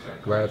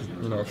glad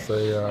to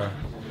say I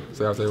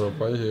was able to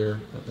play here,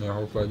 and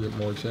hopefully I get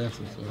more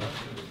chances.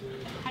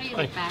 How do you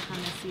look back on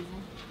this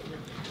season?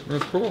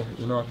 It's cool.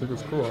 I think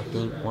it's cool. I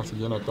think, once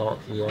again, I thought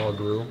we all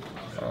grew.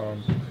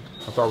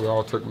 I thought we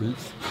all took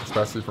leaps,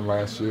 especially from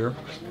last year.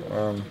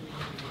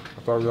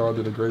 I thought we all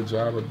did a great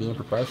job of being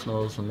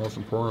professionals, and most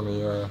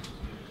importantly,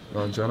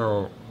 in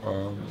general,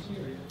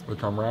 the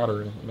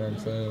camaraderie. You know what I'm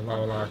saying? A lot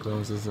of locker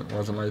rooms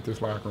wasn't like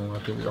this locker room. I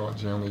think we all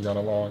generally got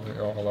along. We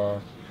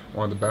all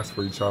wanted the best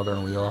for each other,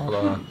 and we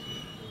all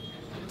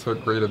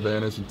took great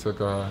advantage and took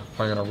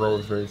playing our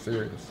roles very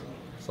serious.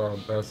 So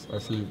that's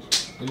huge.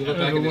 When you look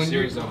back at this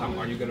series, though,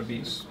 are you going to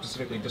be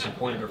specifically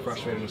disappointed or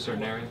frustrated in a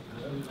certain area?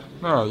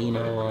 No,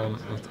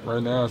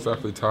 right now it's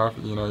definitely tough.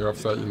 You're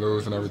upset, you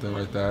lose, and everything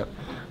like that.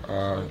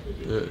 As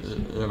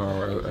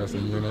a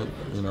unit,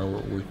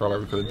 we felt like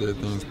we could have did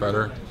things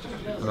better.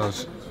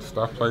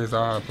 Stuff plays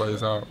out,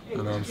 You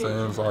know what I'm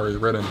saying? It's already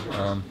written.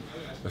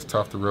 It's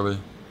tough to really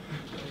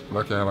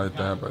look at it like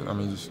that, but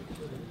just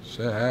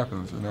shit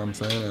happens. You know what I'm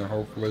saying? And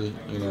hopefully,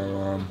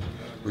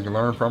 we can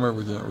learn from it.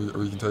 We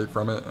can take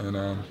from it,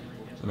 and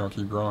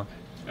keep growing.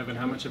 Evan,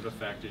 how much of a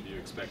factor do you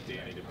expect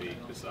Danny to be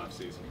this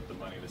offseason with the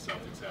money the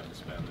Celtics have to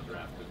spend the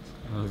draft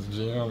picks? He's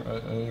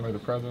GM, like the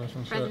president or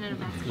some shit? President of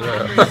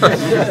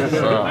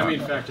basketball. Yeah. I mean,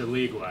 factor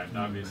league-wide,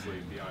 obviously,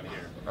 beyond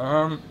here.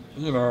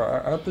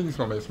 I think he's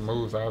gonna make some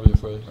moves.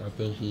 Obviously, I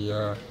think he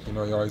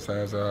always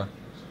has a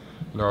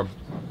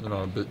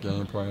big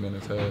game plan in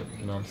his head.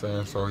 You know what I'm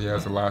saying? So he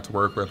has a lot to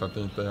work with. I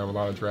think they have a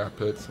lot of draft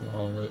picks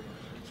along with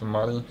some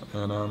money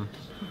and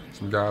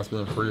some guys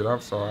being freed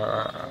up. So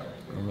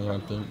I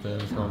think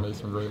Danny's gonna make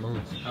some great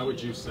moves. How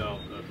would you sell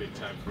a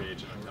big-time free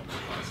agent on Temple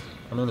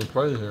Boston? He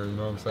played here. You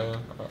know what I'm saying?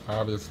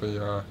 Obviously,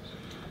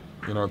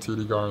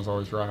 TD Garden's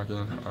always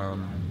rocking.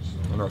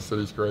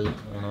 City's great,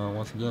 and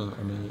once again,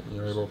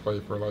 you're able to play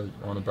for like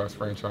one of the best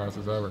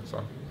franchises ever.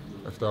 So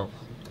it's dope.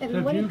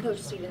 And what did Coach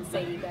Stevens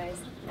say to you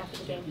guys after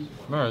the game?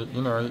 No,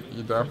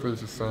 he definitely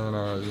was just saying,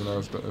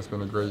 it's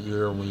been a great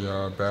year. We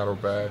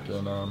battled back,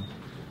 and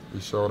we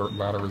showed a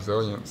lot of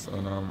resilience.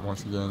 And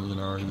once again,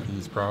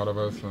 he's proud of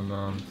us, and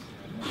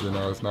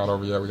it's not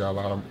over yet. We got a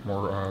lot of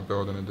more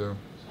building to do.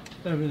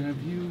 Evan,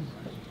 have you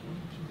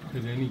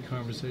had any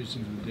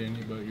conversations with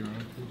Danny about your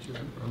own future?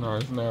 No,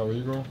 isn't that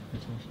illegal?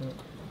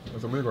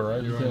 It's illegal,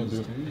 right? You can't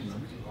do.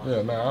 Team,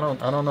 Yeah, no,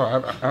 I don't know.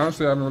 I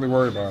honestly haven't really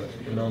worried about it.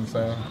 You know what I'm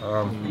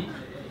saying?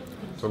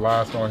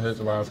 July's gonna hit.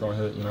 You know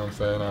what I'm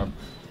saying? I'm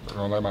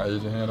gonna let my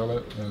agent handle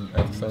it, and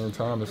at the same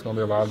time, there's gonna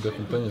be a lot of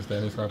different things.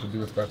 Danny's gonna have to do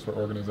what's best for the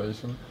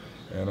organization,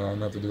 and I'm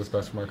gonna have to do what's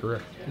best for my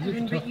career.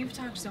 Evan, but you've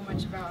talked so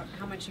much about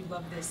how much you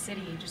love this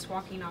city. Just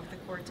walking off the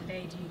court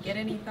today, do you get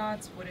any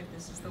thoughts? What if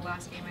this is the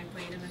last game I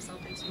played in the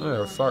Celtics? Yeah, it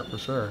would suck for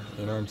sure.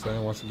 You know what I'm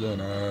saying? Once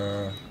again,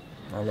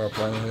 I love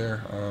playing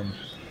here.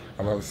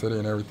 I love the city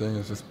and everything.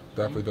 It's just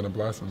definitely been a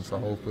blessing. So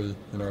hopefully,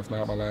 it's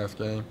not my last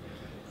game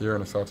here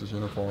in a Celtics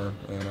uniform.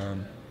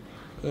 And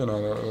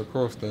the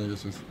coolest thing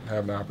is just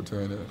having the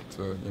opportunity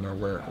to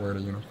wear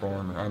the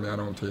uniform. I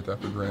don't take that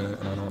for granted,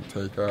 and I don't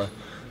take the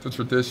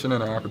tradition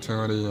and the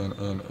opportunity and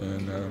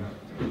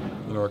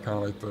kind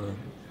of like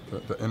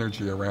the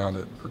energy around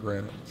it for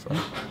granted. So.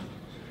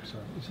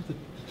 Sorry, is it the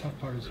tough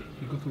part is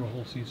you go through a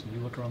whole season, you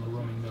look around the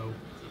room and know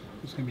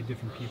there's going to be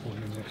different people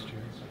here next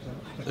year.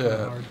 Is that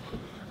Yeah, hard?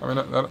 I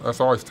mean that's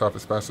always tough,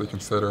 especially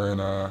considering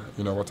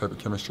you know what type of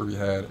chemistry we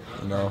had.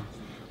 You know,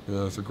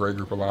 it's a great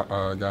group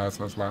of guys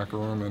in this locker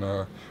room,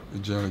 and we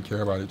genuinely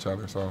care about each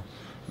other. So,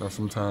 you know,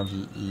 sometimes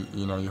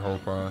you know you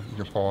hope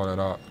you can follow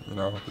that up. You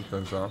know,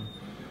 because I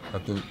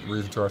think the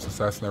reason to our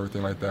success and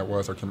everything like that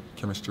was our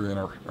chemistry and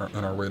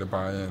our way to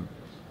buy in.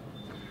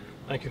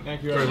 Thank you.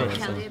 Thank you very much.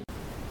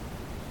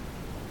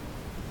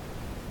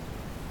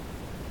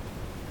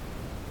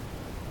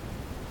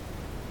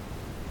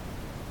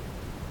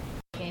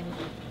 Game.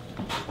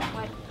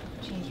 What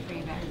changed for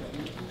you guys?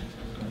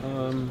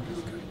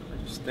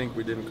 I just think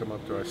we didn't come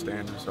up to our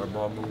standards. Our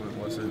ball movement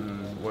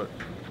wasn't what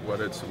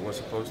it was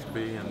supposed to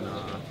be, and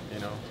you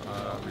know,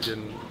 we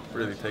didn't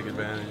really take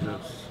advantage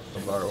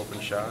of our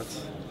open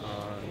shots.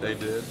 They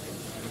did.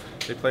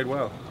 They played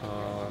well.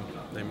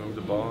 They moved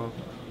the ball,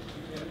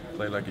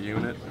 played like a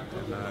unit,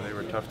 and they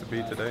were tough to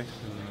beat today.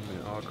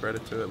 And all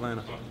credit to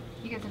Atlanta.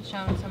 You guys have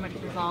shown so much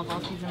resolve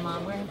all season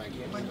long. Where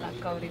did that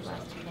go these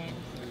last two games?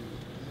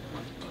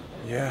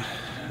 Yeah,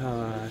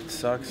 it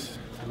sucks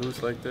to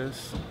lose like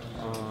this.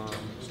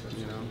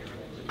 You know,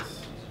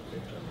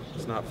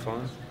 it's not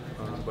fun.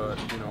 But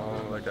you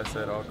know, like I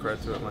said, all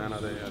credit to Atlanta.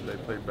 They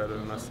played better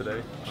than us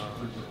today.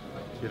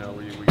 You know,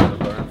 we got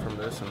to learn from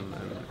this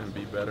and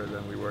be better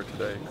than we were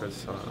today.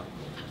 Because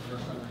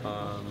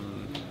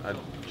I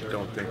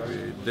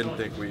didn't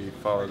think we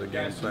followed the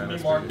game plan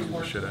as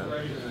we should have.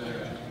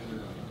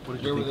 What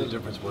did you think the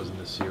difference was in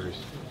this series?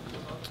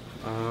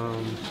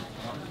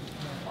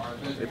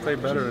 They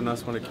played better than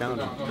us when it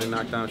counted. They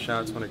knocked down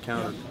shots when it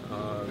counted.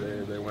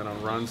 They went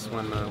on runs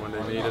when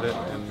they needed it,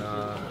 and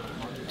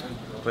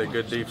played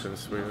good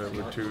defense.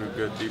 We're two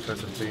good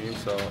defensive teams,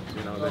 so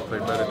you know they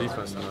played better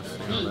defense than us.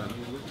 You know,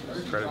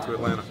 credit to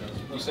Atlanta.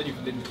 You said you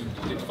didn't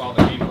follow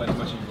the game plan as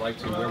much as you'd like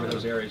to. Where were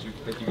those areas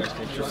that you guys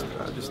take?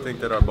 I just think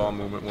that our ball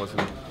movement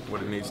wasn't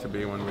what it needs to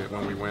be when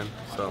we win.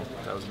 So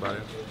that was about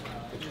it.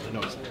 I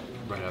know it's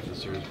right after the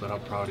series, but how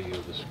proud are you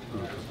of this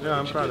group? Yeah,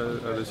 I'm proud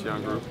of this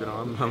young group. You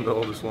know, I'm the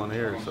oldest one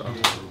here,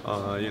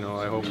 so you know,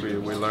 I hope we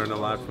learned a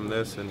lot from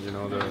this. And you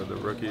know, the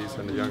rookies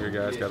and the younger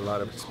guys got a lot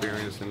of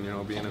experience in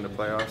being in the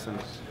playoffs,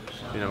 and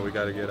you know, we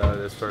got to get out of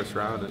this first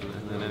round,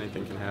 and then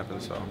anything can happen.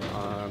 So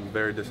I'm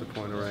very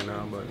disappointed right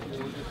now, but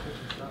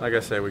like I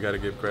said, we got to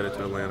give credit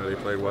to Atlanta. They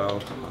played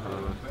well.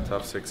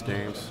 Tough 6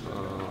 games.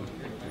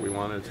 We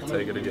wanted to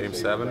take it to Game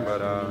 7,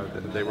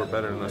 but they were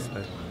better than us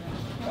today.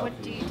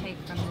 What do you take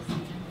from this season?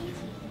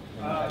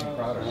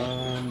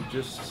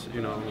 Just,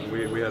 you know,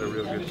 we had a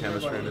real good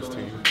chemistry in this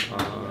team.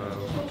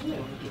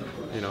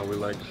 You know, we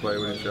like to play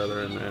with each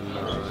other, and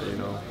you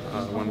know,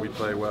 when we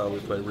play well, we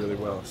play really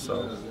well.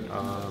 So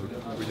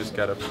we just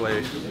got to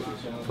play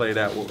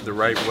that the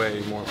right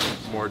way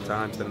more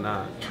times than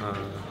not.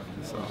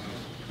 So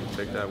we'll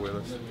take that with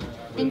us.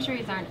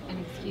 Injuries aren't an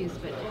excuse,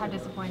 but how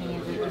disappointing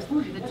is it, just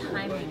the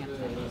timing of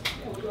things?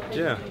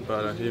 Yeah,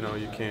 but you know,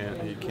 you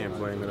can't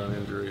blame it on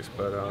injuries.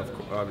 But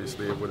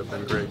obviously, it would have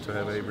been great to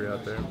have Avery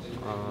out there.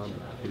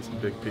 He's a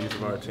big piece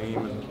of our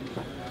team, and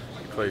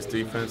he plays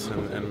defense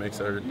and makes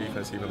our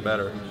defense even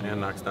better, and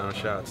knocks down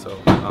shots. So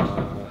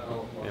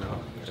you know,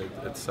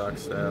 it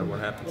sucks what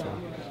happened to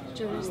him.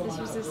 Jonas, this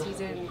was a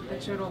season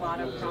that showed a lot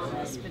of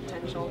promise,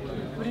 potential.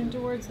 Put into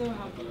words, though,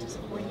 how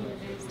disappointing it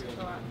is to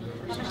go out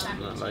in the first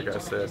time. Like I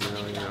said, you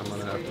know, I'm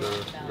gonna have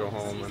to go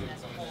home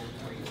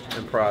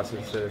and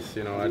process this.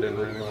 You know, I didn't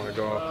really want to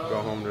go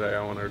home today.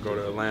 I wanted to go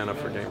to Atlanta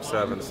for Game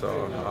 7.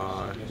 So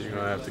you're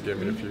gonna have to give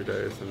me a few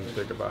days and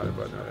think about it.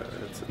 But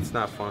it's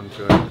not fun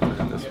to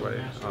end this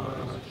way.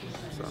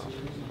 So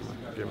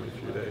give me a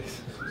few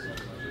days.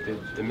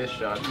 The missed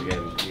shots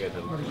again, you guys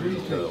have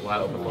a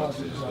lot of open looks.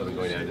 It just wasn't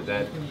going down. Did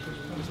that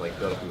just like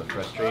build up in the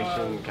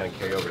frustration, kind of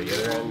carry over to the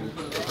other end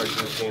parts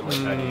of the game?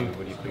 Like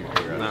what do you put your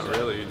finger on? Not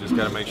really. You just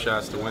got to make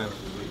shots to win.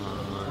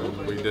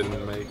 We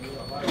didn't make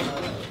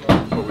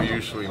what we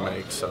usually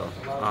make, so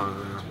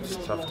it's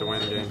tough to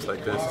win games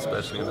like this,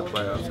 especially in the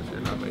playoffs if you're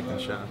not making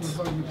shots.